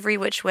tried every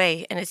which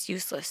way, and it's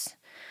useless.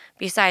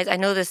 Besides, I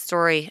know this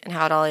story and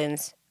how it all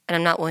ends, and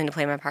I'm not willing to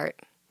play my part.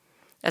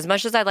 As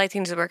much as I'd like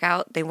things to work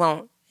out, they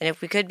won't. And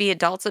if we could be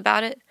adults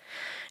about it,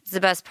 it's the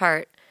best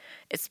part.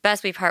 It's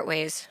best we part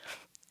ways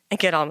and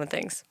get on with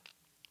things.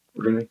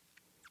 Really?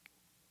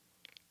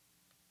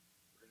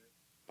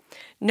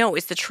 No,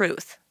 it's the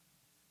truth.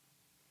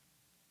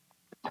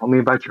 Tell me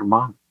about your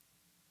mom.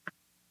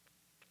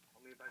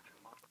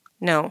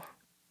 No.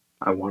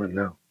 I want to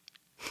know.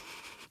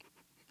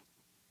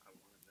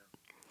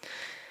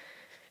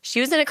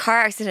 She was in a car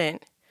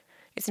accident.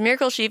 It's a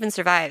miracle she even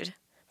survived.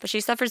 But she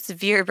suffered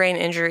severe brain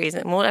injuries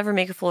and won't ever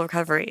make a full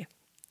recovery.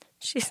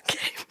 She's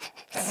getting...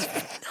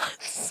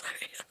 Sorry.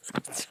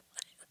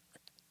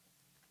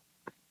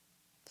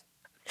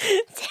 Damn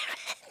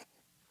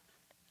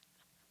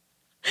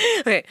it.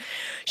 Okay.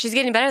 She's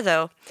getting better,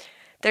 though.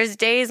 There's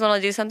days when I'll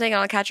do something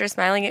and I'll catch her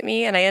smiling at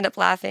me and I end up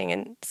laughing.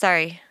 And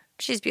sorry,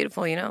 she's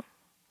beautiful, you know.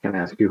 Can I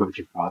ask you about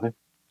your father?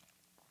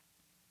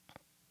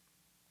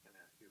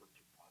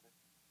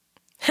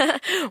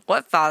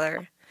 What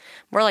father?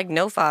 More like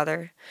no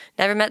father.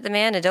 Never met the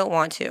man and don't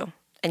want to.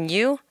 And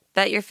you?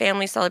 Bet your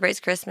family celebrates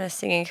Christmas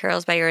singing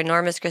carols by your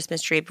enormous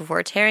Christmas tree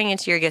before tearing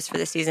into your gifts for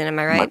the season, am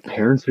I right? My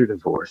parents are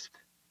divorced.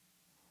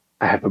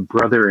 I have a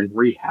brother in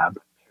rehab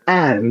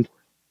and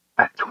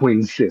a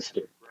twin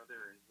sister.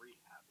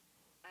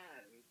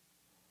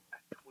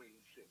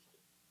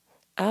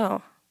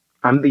 Oh.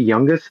 I'm the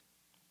youngest,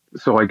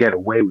 so I get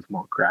away with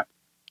more crap.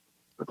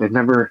 But they've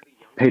never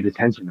paid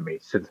attention to me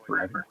since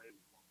forever.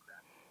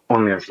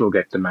 Only I still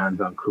get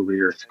demands on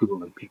career,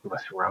 school, and people I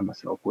surround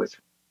myself with.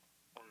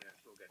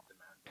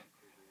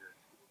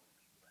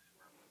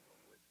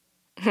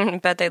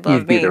 Bet they You'd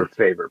love be me. their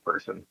favorite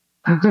person.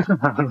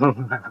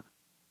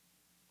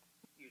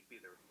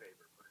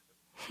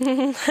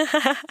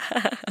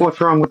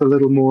 What's wrong with a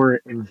little more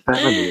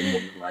insanity in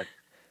one's life?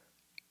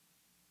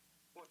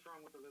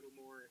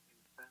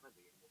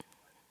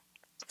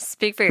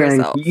 Speak for Thank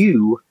yourself.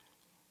 you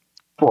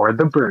for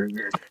the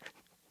burger.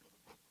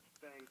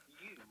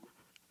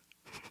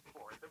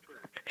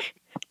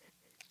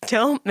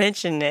 Don't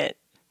mention it.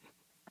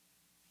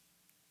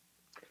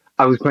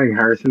 I was playing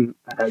Harrison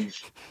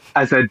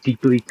as a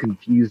deeply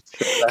confused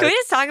Can we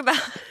just talk about...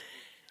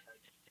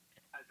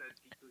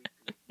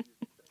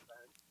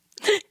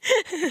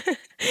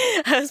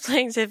 I was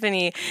playing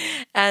Tiffany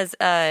as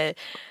a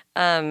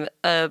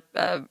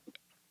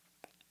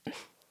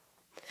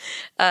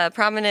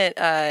prominent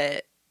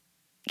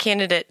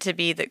candidate to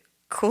be the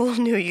cool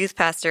new youth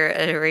pastor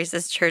at a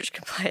racist church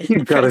compliant.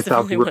 You've got to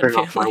stop ripping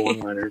off my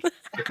one-liners.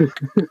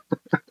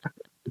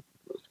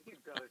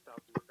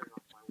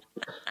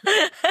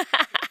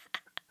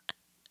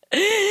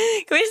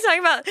 Can we just talk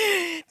about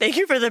thank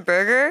you for the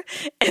burger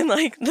and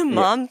like the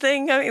mom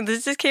thing? I mean,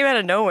 this just came out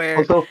of nowhere.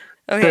 Also,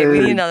 okay, we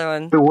need another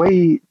one. The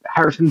way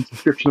Harrison's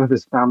description of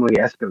his family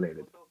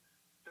escalated.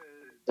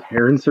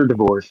 Parents are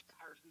divorced,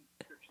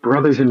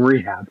 brothers in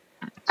rehab,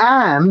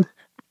 and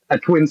a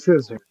twin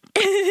sister.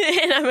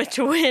 And I'm a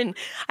twin.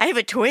 I have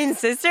a twin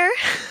sister?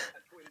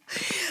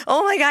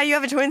 Oh my god, you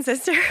have a twin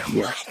sister?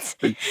 Yeah. What?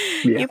 Yeah,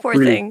 you poor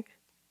really thing.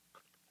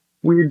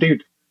 Weird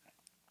dude.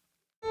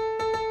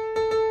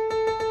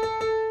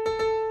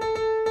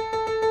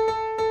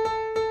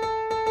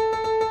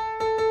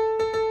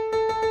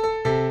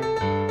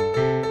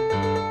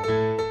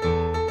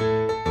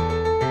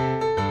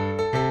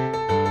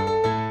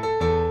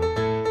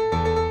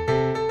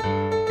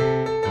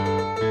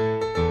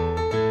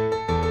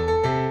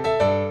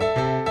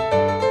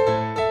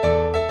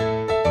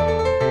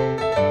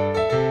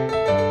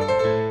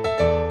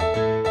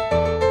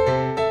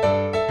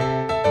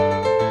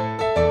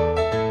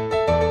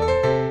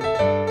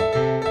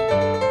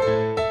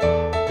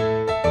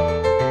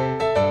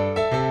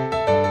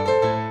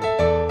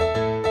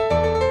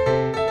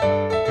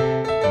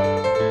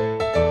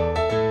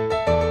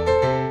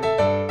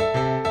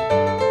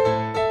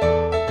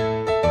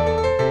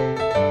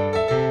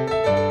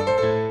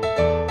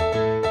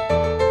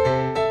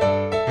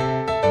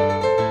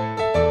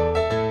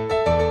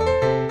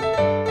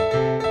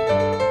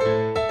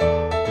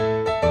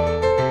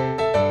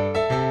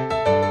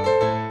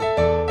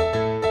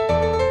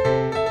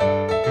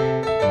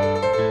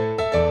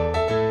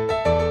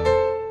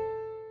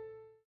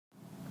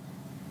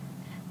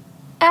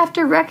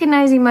 After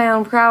recognizing my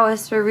own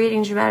prowess for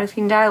reading dramatic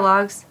teen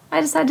dialogues,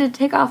 I decided to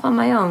take off on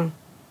my own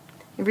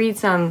and read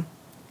some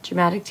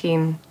dramatic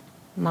teen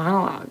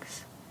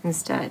monologues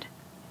instead.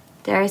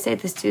 Dare I say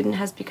the student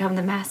has become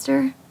the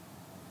master?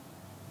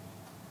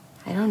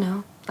 I don't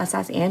know. Let's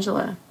ask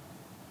Angela.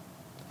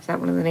 Is that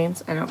one of the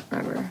names? I don't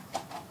remember.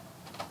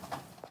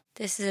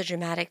 This is a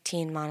dramatic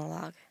teen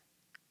monologue,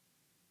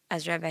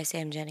 as read by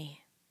Sam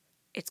Jenny.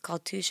 It's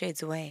called 2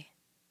 Shades Away.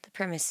 The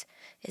premise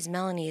is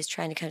Melanie is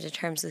trying to come to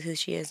terms with who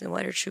she is and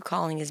what her true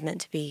calling is meant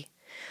to be.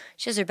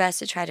 She does her best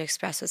to try to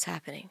express what's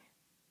happening.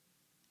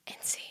 End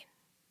scene.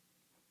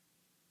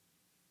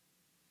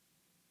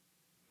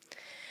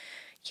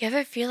 You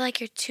ever feel like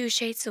you're 2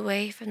 shades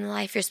away from the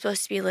life you're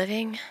supposed to be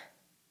living?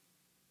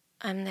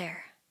 I'm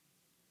there.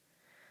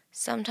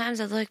 Sometimes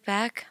I look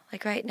back,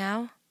 like right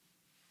now.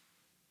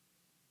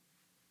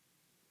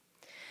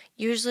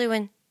 Usually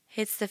when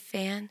hits the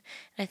fan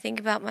and I think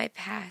about my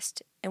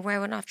past and where I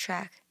went off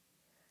track.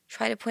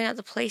 Try to point out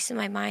the place in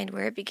my mind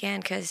where it began,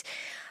 because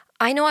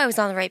I know I was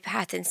on the right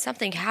path and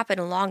something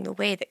happened along the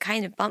way that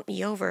kind of bumped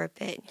me over a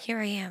bit. And here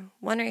I am,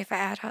 wondering if I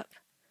add up.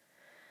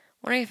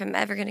 Wondering if I'm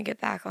ever going to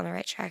get back on the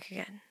right track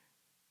again.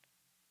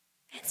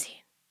 End scene.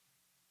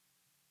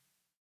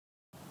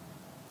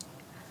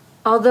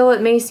 Although it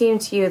may seem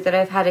to you that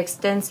I've had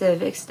extensive,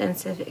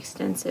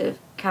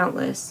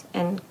 countless,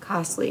 and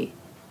costly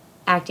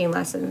acting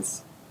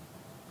lessons,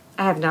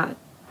 I have not.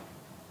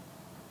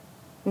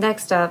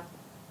 Next up,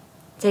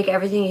 take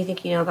everything you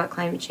think you know about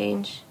climate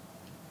change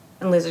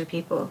and lizard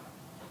people.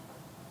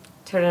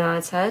 Turn it on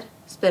its head,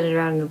 spin it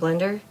around in the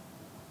blender,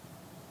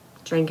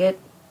 drink it,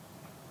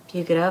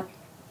 puke it up.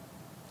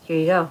 Here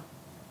you go.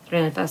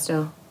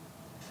 Manifesto.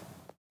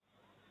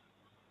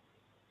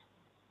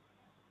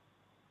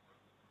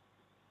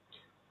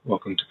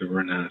 Welcome to the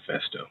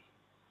Manifesto.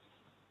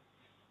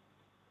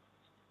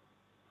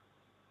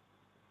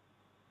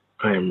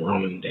 I am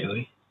Ronan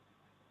Daly.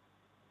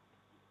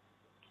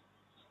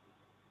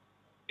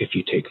 If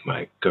you take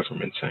my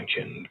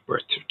government-sanctioned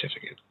birth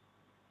certificate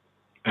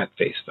at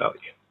face value.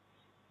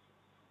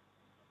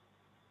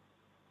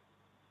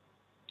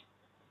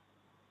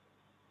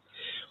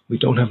 We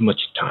don't have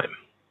much time,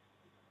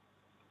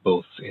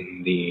 both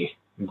in the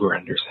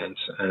grander sense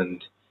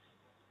and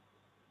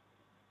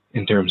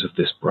in terms of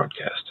this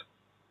broadcast.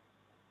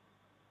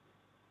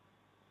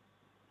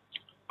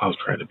 I'll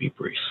try to be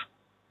brief.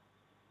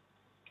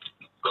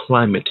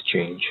 Climate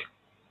change.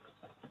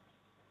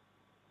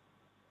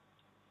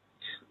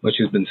 Much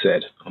has been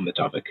said on the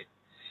topic.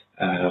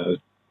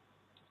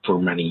 For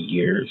many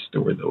years,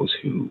 there were those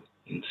who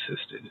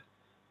insisted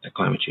that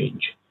climate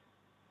change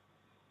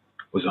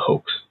was a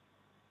hoax.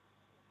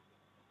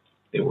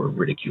 They were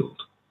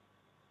ridiculed.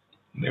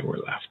 And they were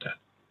laughed at.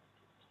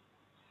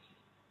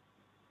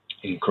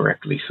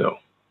 Incorrectly so.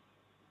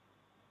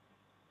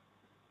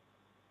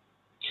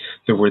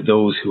 There were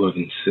those who have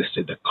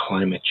insisted that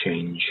climate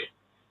change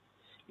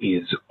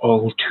is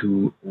all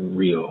too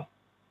real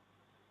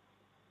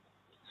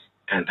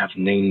and have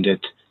named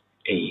it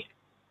a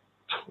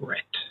threat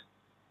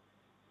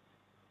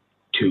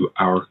to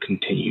our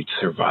continued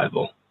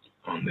survival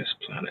on this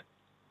planet.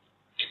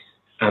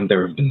 And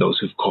there have been those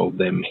who've called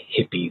them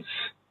hippies,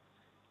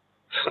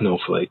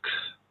 snowflakes.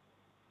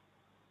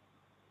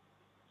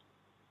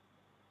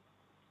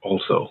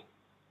 Also,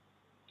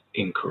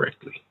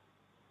 incorrectly.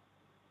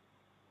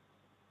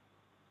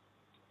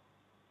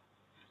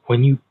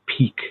 When you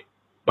peek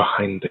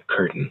behind the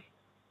curtain,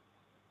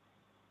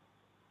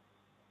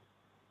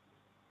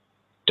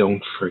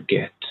 don't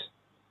forget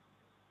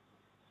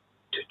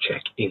to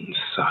check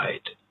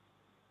inside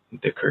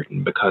the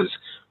curtain, because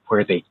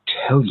where they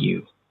tell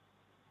you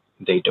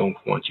they don't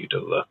want you to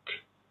look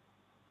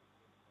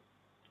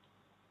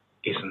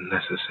isn't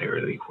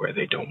necessarily where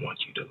they don't want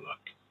you to look.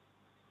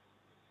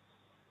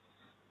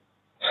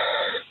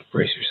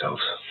 Brace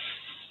yourselves.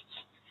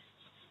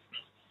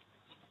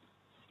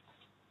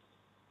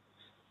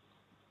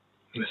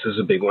 This is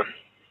a big one.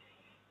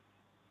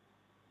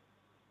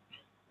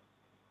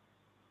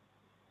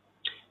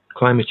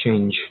 Climate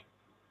change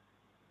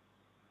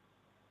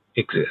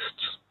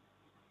exists.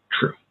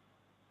 True.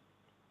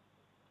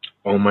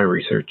 All my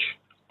research,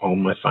 all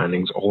my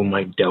findings, all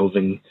my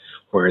delving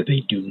where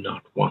they do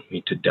not want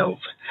me to delve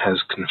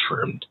has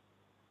confirmed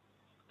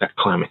that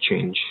climate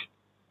change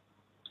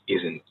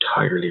is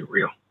entirely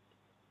real.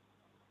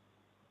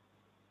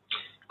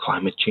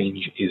 Climate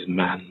change is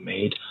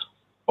man-made.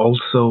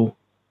 Also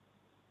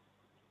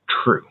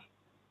true.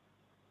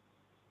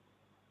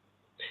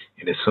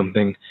 It is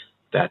something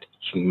that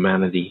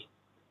humanity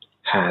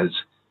has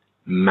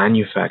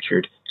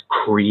manufactured,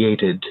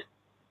 created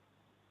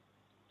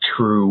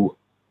through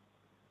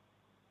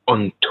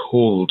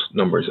untold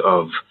numbers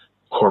of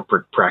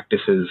corporate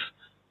practices,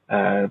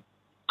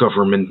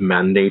 government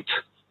mandates,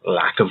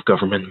 lack of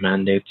government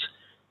mandates.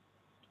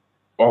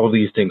 All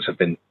these things have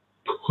been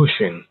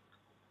pushing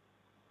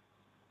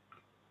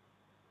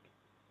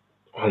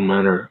all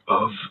manner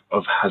of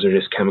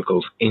hazardous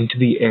chemicals into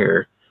the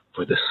air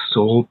for the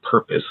sole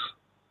purpose,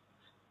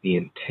 the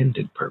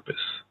intended purpose,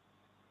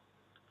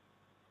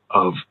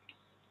 of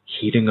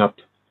heating up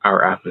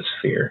our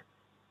atmosphere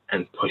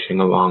and pushing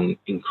along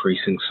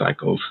increasing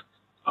cycles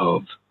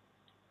of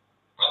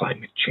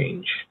climate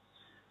change.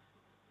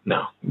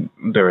 Now,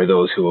 there are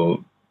those who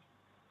will,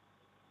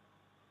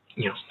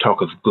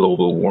 talk of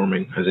global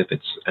warming as if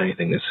it's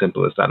anything as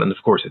simple as that, and of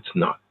course it's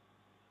not.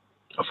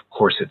 Of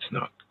course it's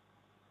not.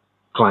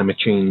 Climate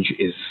change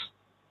is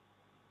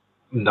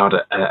not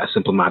a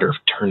simple matter of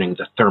turning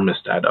the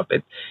thermostat up.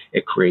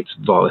 It creates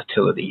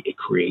volatility. It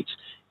creates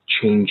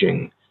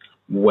changing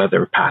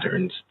weather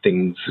patterns,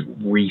 things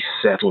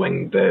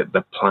resettling,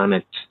 the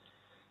planet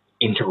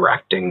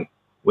interacting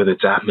with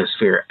its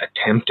atmosphere,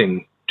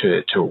 attempting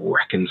to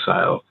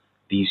reconcile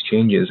these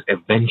changes,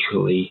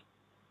 eventually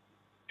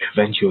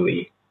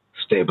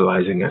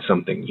stabilizing as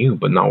something new,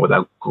 but not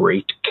without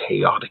great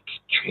chaotic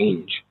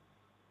change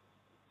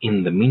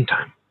in the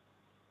meantime.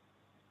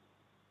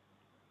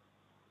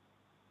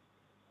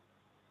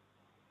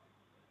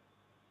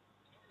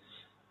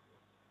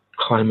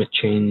 Climate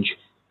change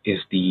is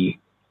the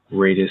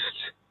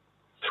greatest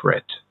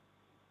threat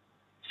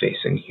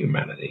facing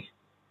humanity.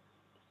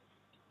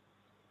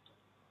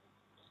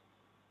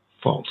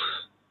 False.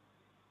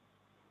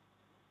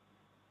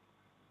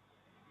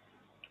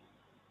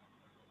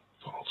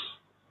 False.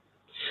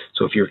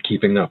 So if you're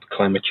keeping up,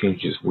 climate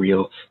change is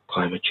real,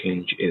 climate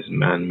change is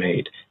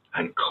man-made,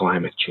 and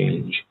climate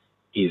change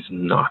is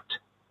not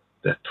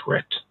the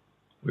threat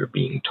we're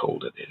being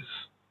told it is.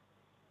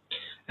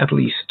 At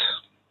least,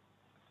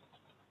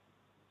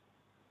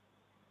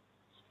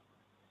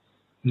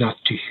 not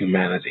to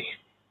humanity.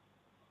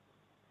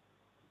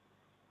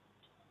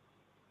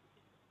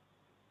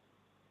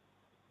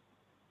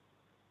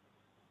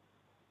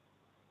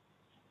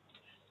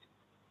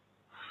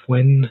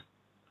 When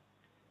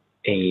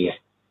a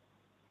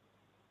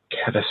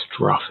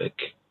catastrophic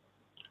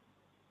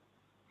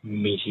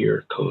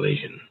meteor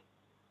collision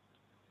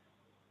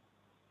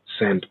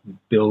sent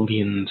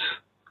billions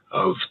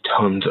of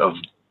tons of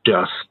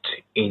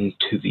dust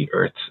into the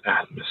Earth's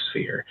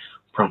atmosphere,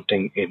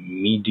 prompting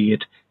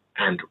immediate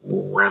and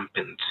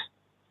rampant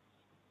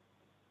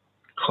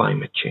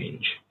climate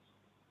change.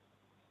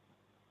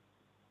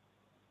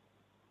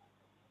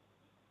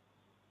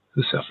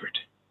 Who suffered?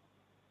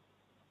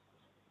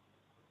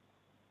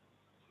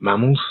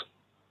 Mammals?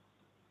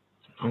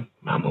 No,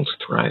 mammals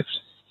thrived.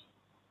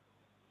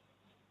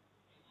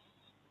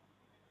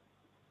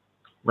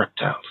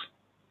 Reptiles.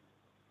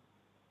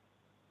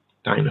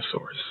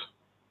 Dinosaurs.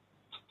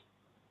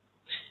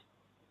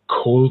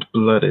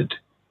 Cold-blooded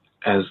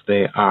as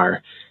they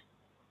are,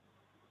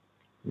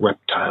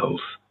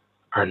 reptiles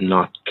are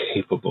not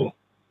capable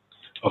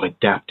of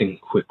adapting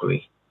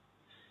quickly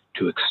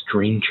to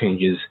extreme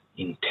changes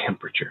in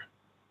temperature.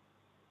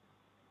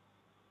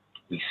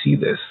 We see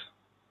this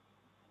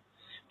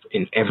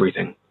in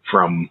everything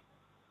from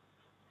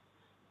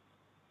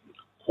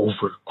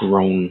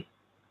overgrown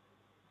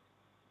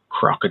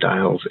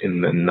crocodiles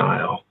in the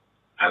Nile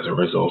as a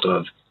result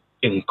of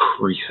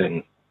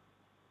increasing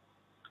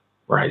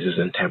rises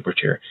in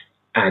temperature,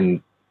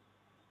 and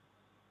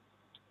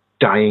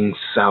dying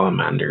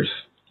salamanders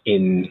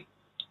in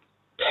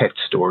pet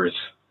stores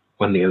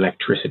when the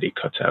electricity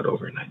cuts out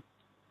overnight.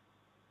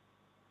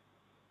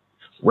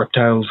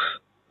 Reptiles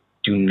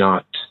do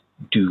not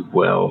do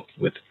well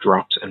with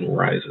drops and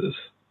rises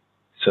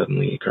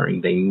suddenly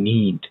occurring. They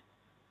need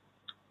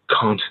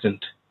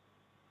constant,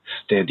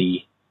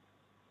 steady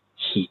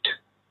heat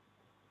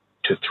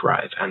to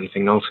thrive.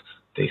 Anything else,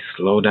 they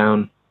slow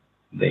down,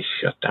 they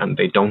shut down.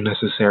 They don't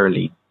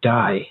necessarily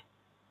die,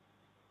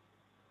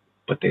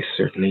 but they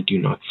certainly do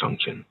not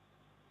function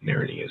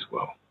nearly as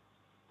well.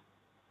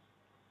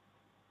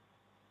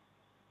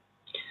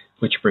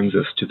 Which brings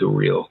us to the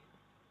real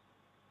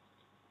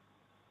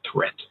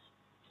threat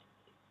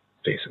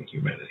facing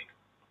humanity.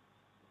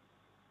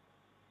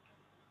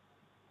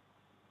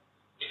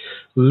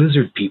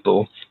 Lizard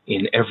people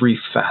in every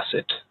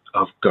facet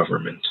of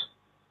government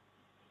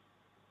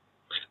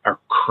are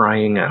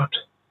crying out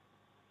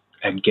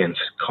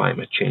against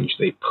climate change.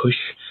 They push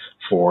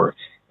for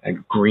a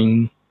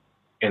green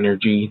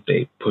energy.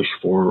 They push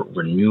for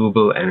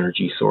renewable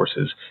energy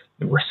sources,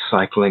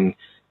 recycling,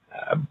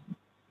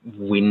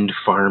 wind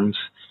farms,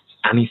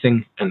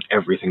 anything and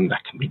everything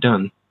that can be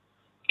done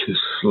to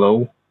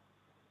slow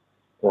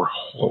or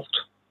halt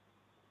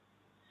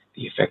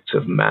the effects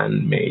of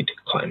man-made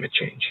climate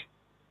change.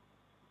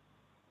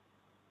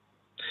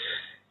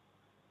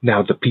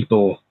 Now, the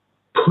people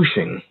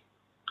pushing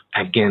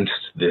against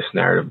this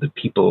narrative, the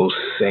people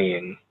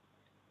saying,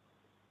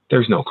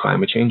 there's no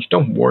climate change,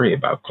 don't worry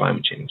about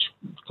climate change.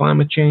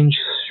 Climate change.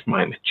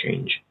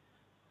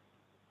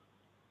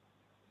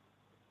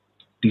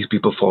 These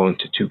people fall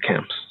into two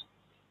camps.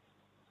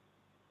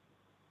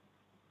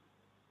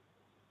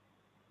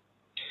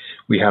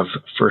 We have,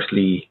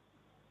 firstly,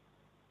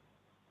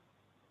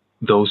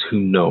 those who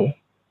know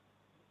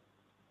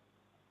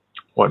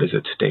what is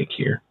at stake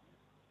here.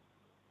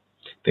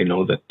 They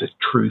know that the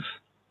truth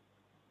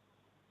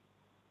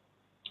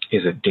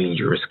is a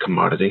dangerous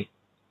commodity,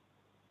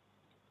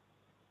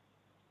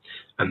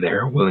 and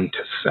they're willing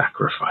to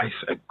sacrifice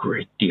a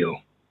great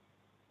deal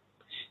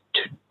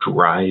to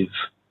drive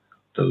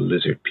the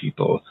lizard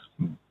people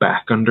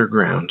back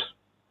underground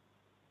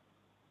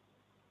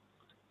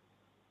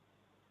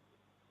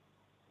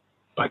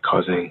by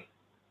causing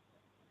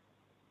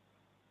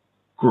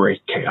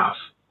great chaos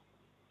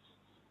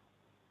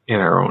in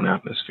our own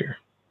atmosphere.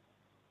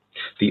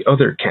 The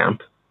other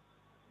camp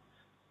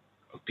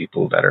of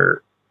people that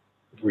are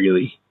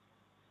really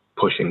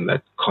pushing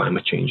that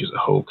climate change is a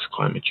hoax,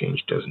 climate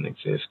change doesn't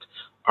exist,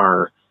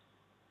 are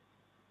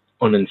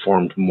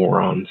uninformed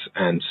morons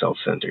and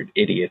self-centered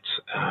idiots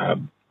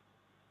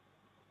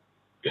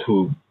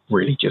who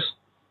really just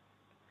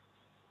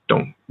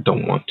don't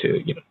want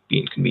to be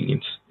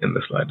inconvenienced in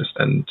the slightest,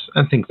 and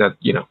think that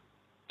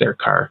their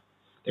car,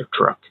 their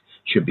truck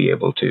should be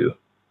able to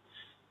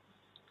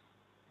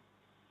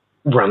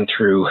run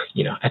through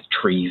a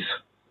tree's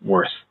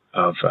worth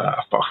of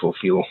fossil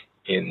fuel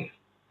in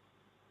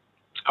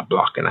a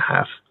block and a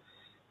half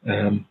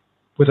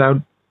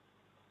without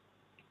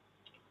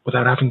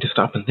having to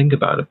stop and think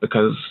about it,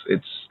 because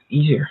it's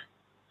easier.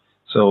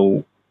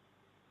 So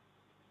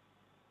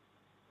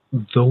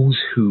those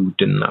who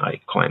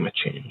deny climate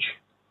change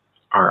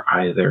are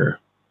either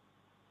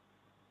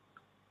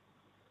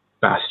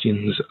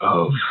bastions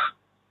of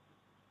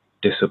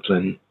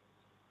discipline,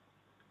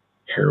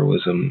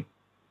 heroism,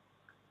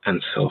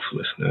 and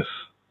selflessness,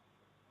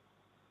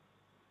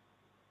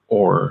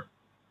 or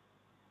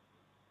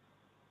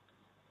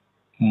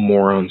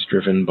morons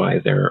driven by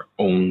their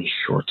own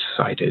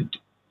short-sighted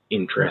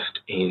interest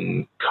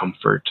in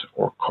comfort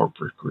or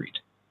corporate greed.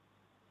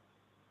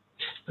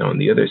 Now, on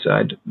the other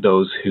side,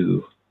 those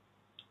who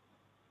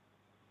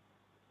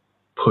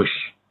push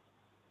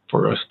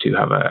for us to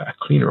have a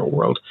cleaner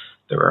world,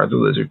 there are the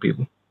lizard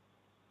people.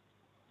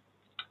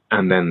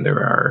 And then there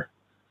are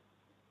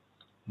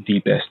the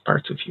best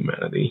parts of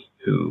humanity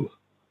who,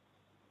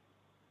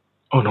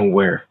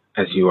 unaware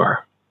as you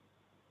are,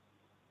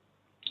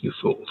 you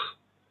fools,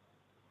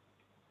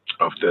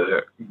 of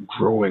the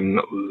growing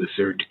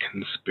lizard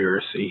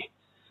conspiracy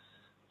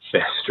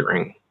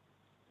festering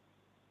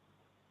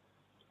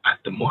at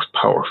the most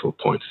powerful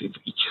points of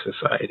each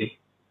society.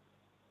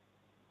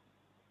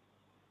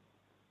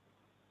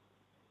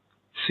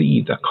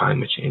 See that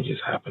climate change is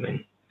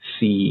happening.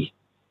 See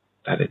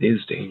that it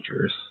is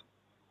dangerous.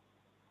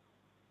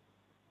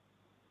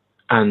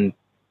 And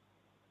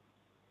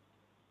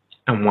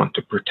want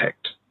to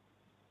protect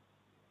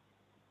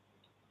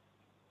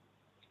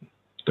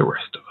the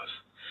rest of us.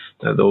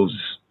 Now, those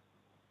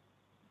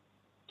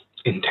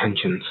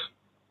intentions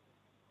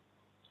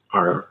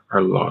are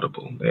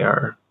laudable. They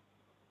are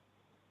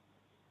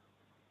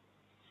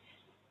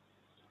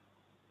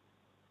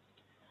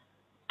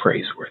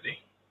praiseworthy.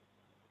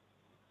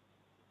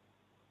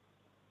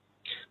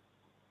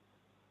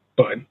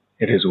 But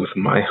it is with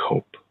my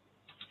hope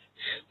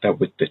that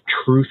with the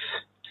truth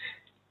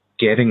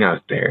getting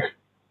out there,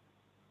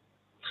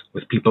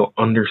 with people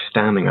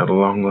understanding at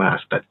long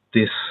last that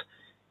this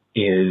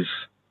is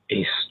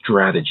a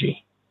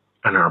strategy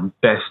and our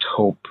best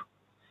hope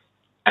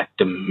at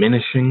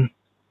diminishing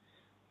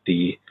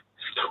the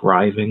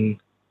thriving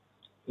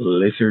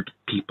lizard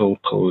people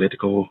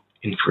political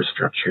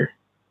infrastructure.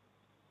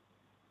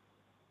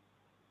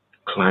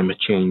 Climate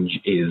change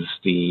is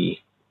the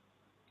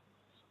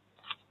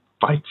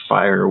fight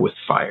fire with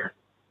fire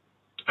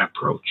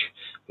approach.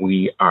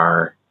 We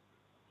are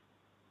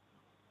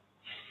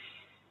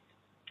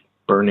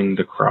burning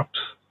the crops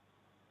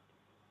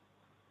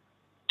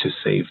to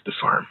save the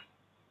farm.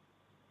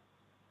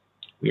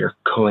 We are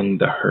culling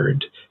the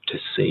herd to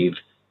save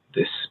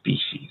this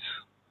species.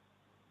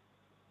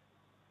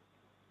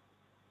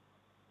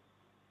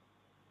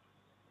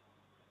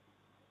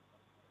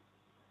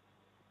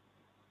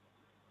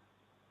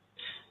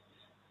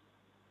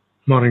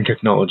 Modern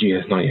technology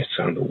has not yet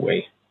found a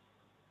way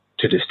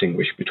to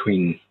distinguish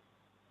between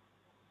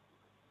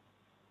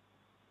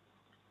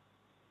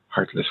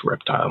heartless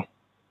reptile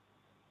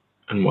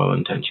and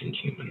well-intentioned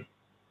human.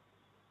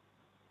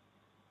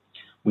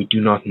 We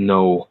do not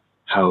know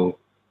how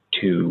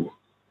to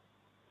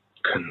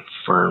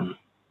confirm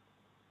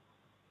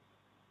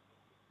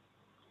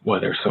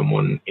whether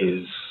someone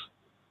is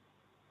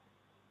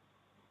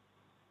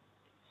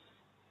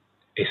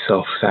a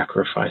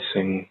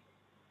self-sacrificing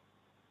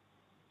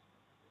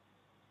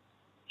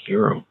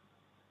hero,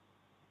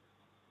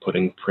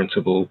 putting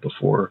principle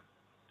before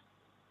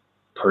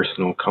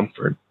personal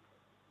comfort,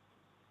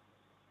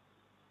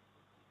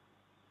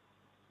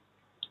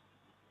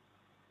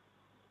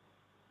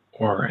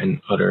 or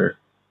an utter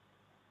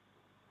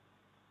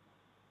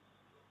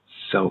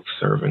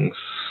self-serving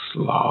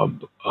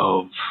slob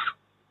of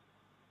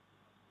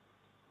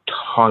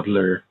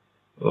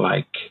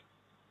toddler-like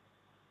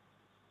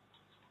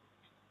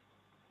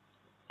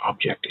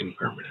object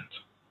impermanence.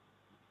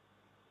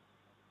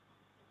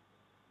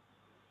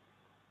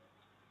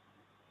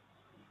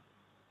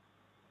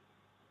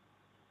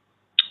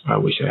 I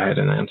wish I had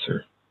an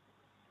answer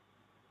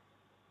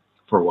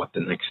for what the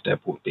next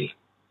step would be.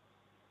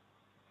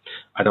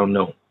 I don't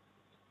know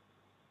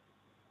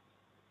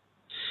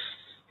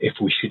if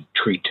we should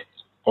treat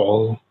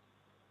all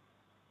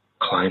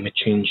climate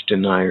change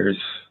deniers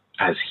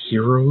as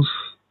heroes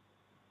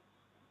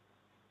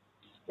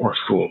or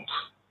fools.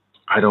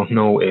 I don't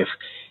know if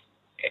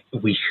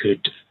we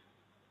should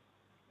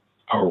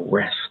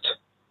arrest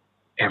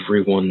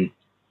everyone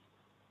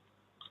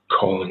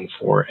calling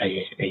for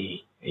a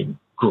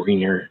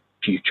greener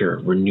future,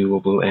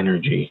 renewable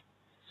energy,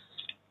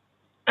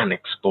 and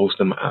expose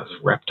them as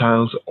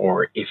reptiles,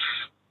 or if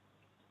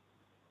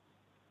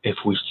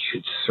we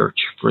should search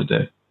for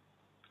the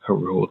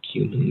heroic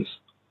humans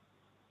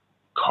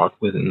caught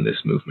within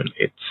this movement.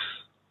 It's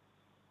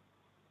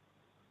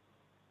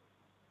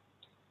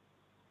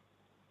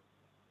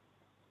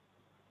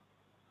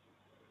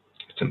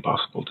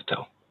impossible to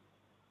tell.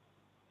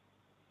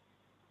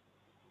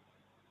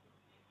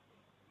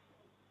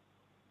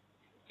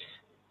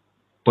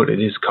 But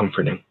it is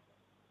comforting,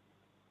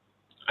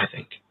 I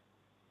think,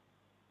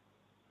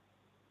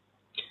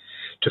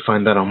 to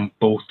find that on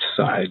both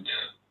sides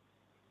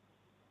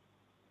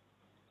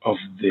of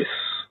this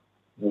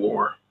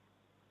war,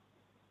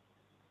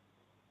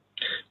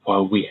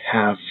 while we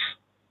have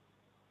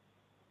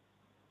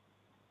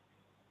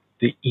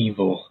the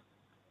evil,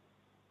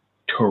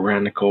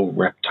 tyrannical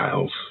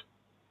reptiles,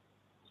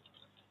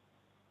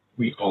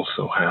 we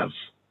also have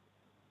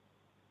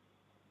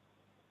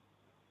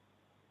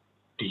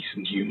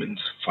decent humans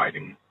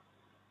fighting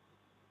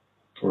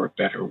for a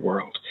better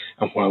world.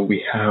 And while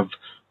we have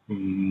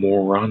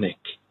moronic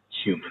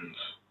humans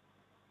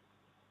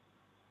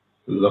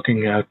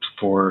looking out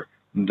for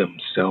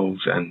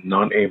themselves and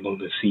not able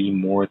to see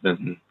more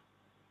than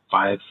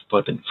 5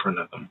 foot in front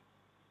of them,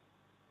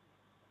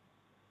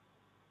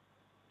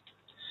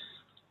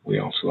 we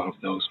also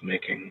have those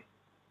making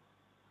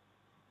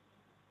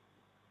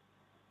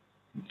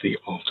the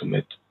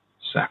ultimate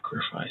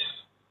sacrifice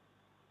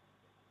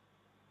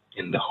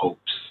in the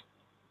hopes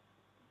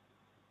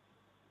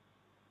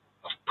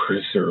of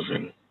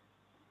preserving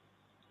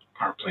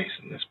our place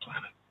in this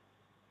planet.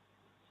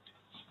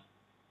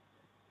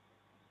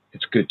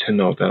 It's good to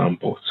know that on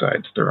both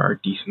sides there are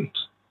decent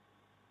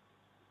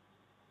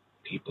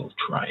people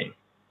trying.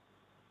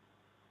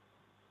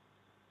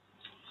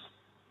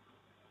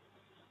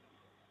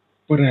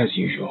 But as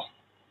usual,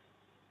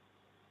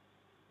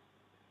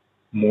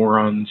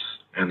 morons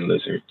and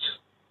lizards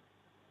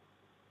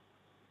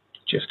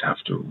just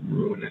have to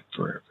ruin it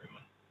for everyone.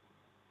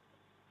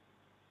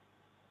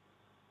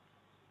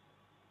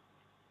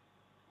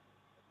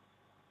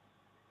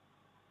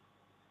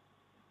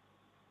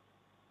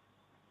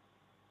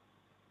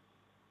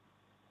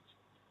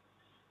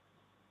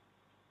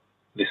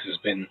 This has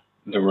been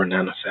the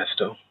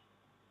Renanifesto.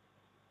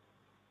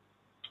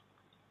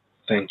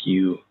 Thank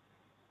you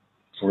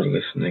for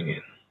listening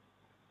in.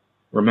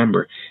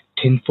 Remember,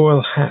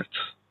 tinfoil hats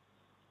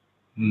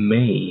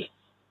may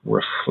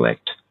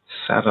reflect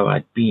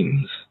satellite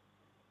beams,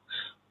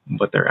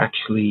 but they're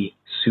actually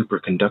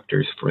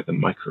superconductors for the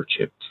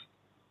microchips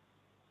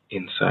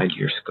inside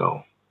your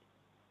skull.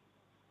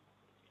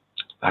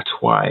 That's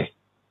why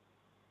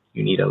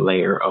you need a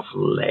layer of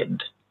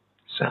lead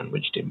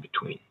sandwiched in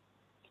between.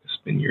 It's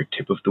been your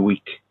tip of the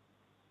week.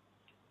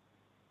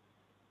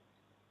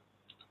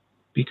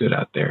 Be good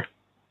out there,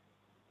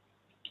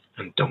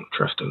 and don't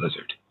trust a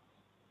lizard.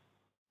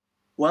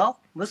 Well,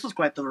 this was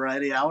quite the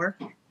variety hour.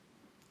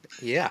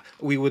 Yeah,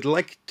 we would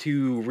like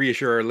to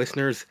reassure our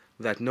listeners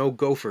that no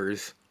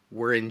gophers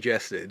were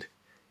ingested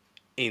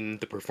in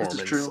the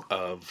performance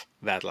of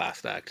that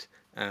last act.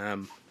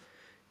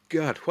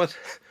 God,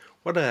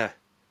 what a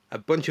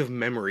bunch of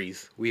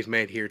memories we've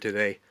made here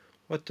today.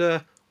 What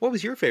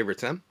was your favorite,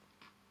 Sam?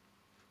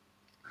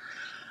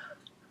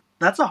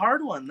 That's a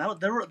hard one.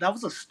 That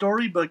was a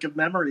storybook of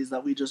memories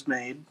that we just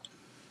made.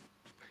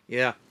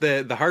 Yeah,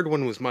 the hard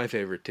one was my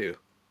favorite too.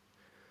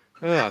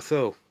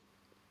 So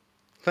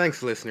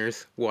thanks,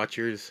 listeners,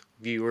 watchers,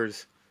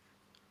 viewers.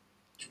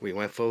 We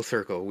went full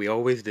circle. We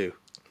always do.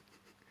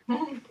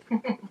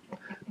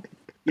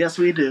 Yes,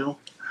 we do.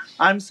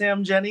 I'm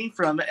Sam Jenny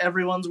from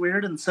Everyone's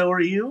Weird and So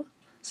Are You.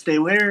 Stay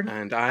weird.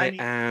 And I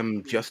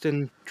am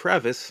Justin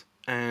Travis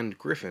and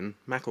Griffin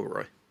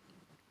McElroy.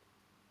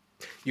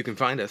 You can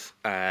find us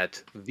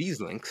at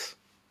these links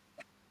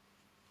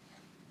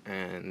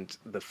and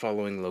the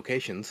following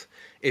locations.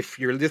 If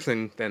you're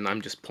listening, then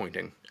I'm just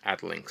pointing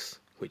at links,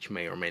 which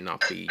may or may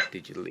not be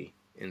digitally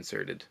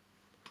inserted.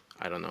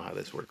 I don't know how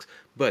this works.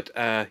 But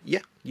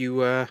yeah,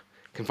 you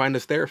can find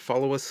us there.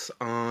 Follow us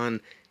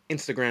on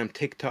Instagram,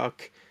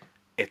 TikTok,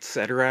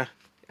 etc.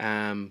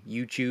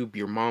 YouTube,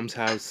 your mom's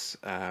house,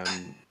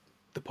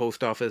 the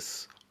post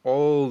office,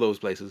 all those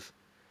places.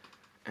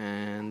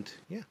 And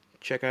yeah,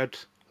 check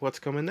out what's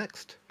coming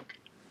next.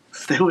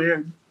 Stay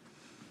weird.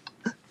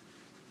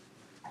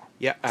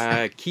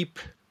 Yeah, keep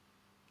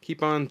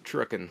on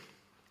trucking,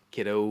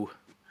 kiddo.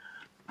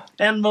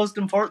 And most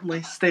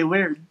importantly, stay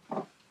weird.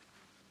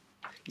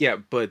 Yeah,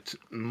 but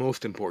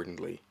most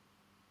importantly,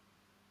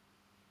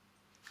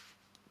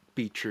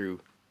 be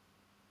true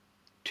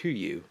to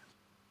you.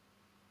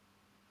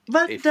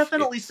 But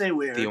definitely stay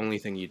weird. The only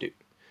thing you do.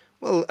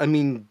 Well, I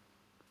mean,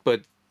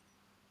 but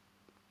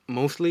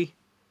mostly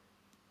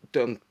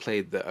don't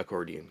play the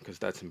accordion, because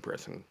that's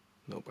impressing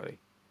nobody.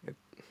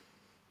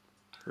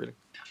 Really.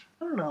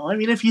 I don't know. I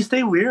mean, if you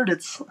stay weird,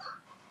 it's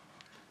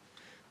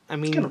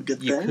kind of a good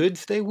thing. You could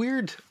stay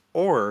weird,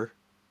 or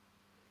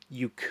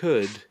you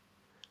could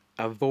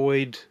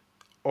avoid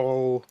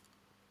all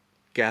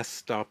gas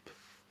stop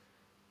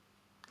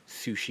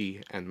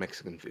sushi and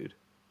Mexican food.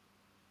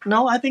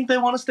 No, I think they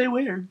want to stay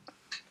weird.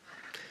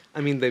 I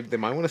mean, they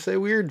might want to stay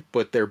weird,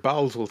 but their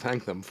bowels will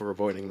thank them for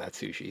avoiding that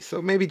sushi.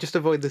 So maybe just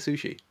avoid the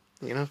sushi,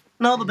 you know?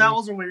 No, the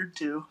bowels are weird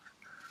too.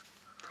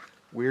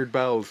 Weird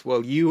bowels.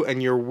 Well, you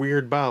and your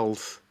weird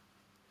bowels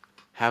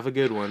have a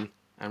good one.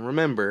 And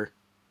remember,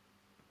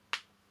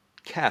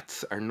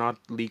 cats are not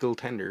legal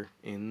tender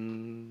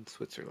in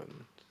Switzerland.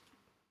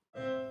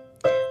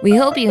 We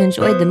hope you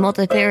enjoyed the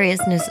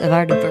multifariousness of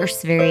our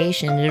diverse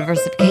variation and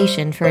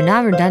diversification for a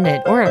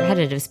non-redundant or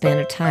repetitive span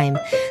of time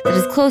that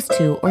is close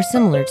to or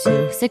similar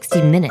to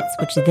 60 minutes,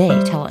 which they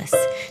tell us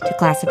to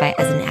classify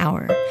as an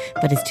hour.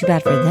 But it's too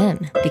bad for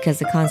them, because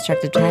the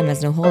construct of time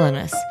has no hold on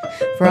us.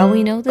 For all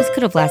we know, this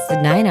could have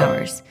lasted 9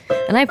 hours.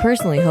 And I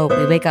personally hope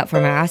we wake up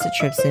from our acid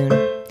trip soon.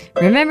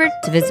 Remember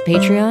to visit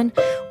Patreon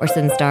or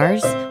send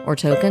stars or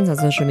tokens on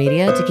social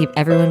media to keep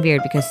everyone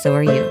weird, because so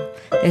are you.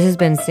 This has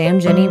been Sam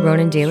Jenny,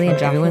 Ronan Daly,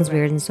 and Everyone's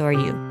Weird and So Are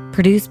You.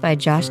 Produced by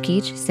Josh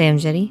Keach, Sam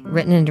Jenny,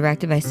 written and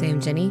directed by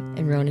Sam Jenny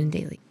and Ronan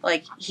Daly.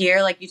 Like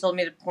here, like you told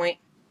me to point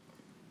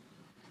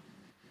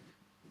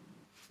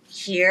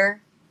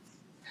here.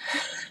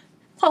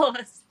 Follow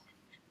us.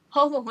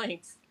 Follow the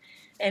links.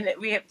 And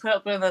we have put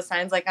up one of those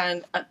signs like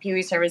on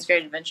Pee-wee's Herman's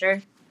Great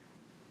Adventure.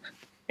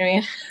 I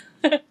mean...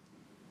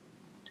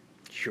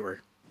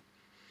 Sure.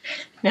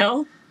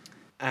 No?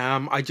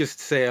 I just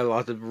say a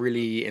lot of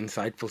really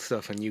insightful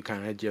stuff, and you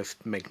kind of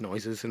just make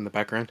noises in the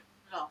background.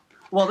 Oh.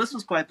 Well, this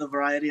was quite the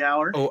variety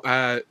hour.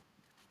 Oh,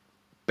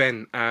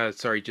 Ben,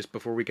 sorry, just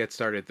before we get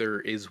started, there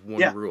is one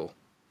Yeah. rule.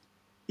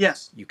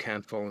 Yes, You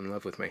can't fall in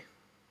love with me.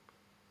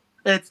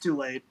 it's too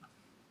late.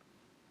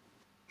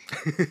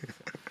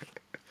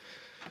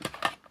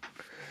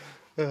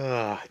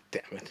 Ah,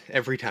 damn it.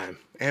 Every time.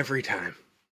 Every time.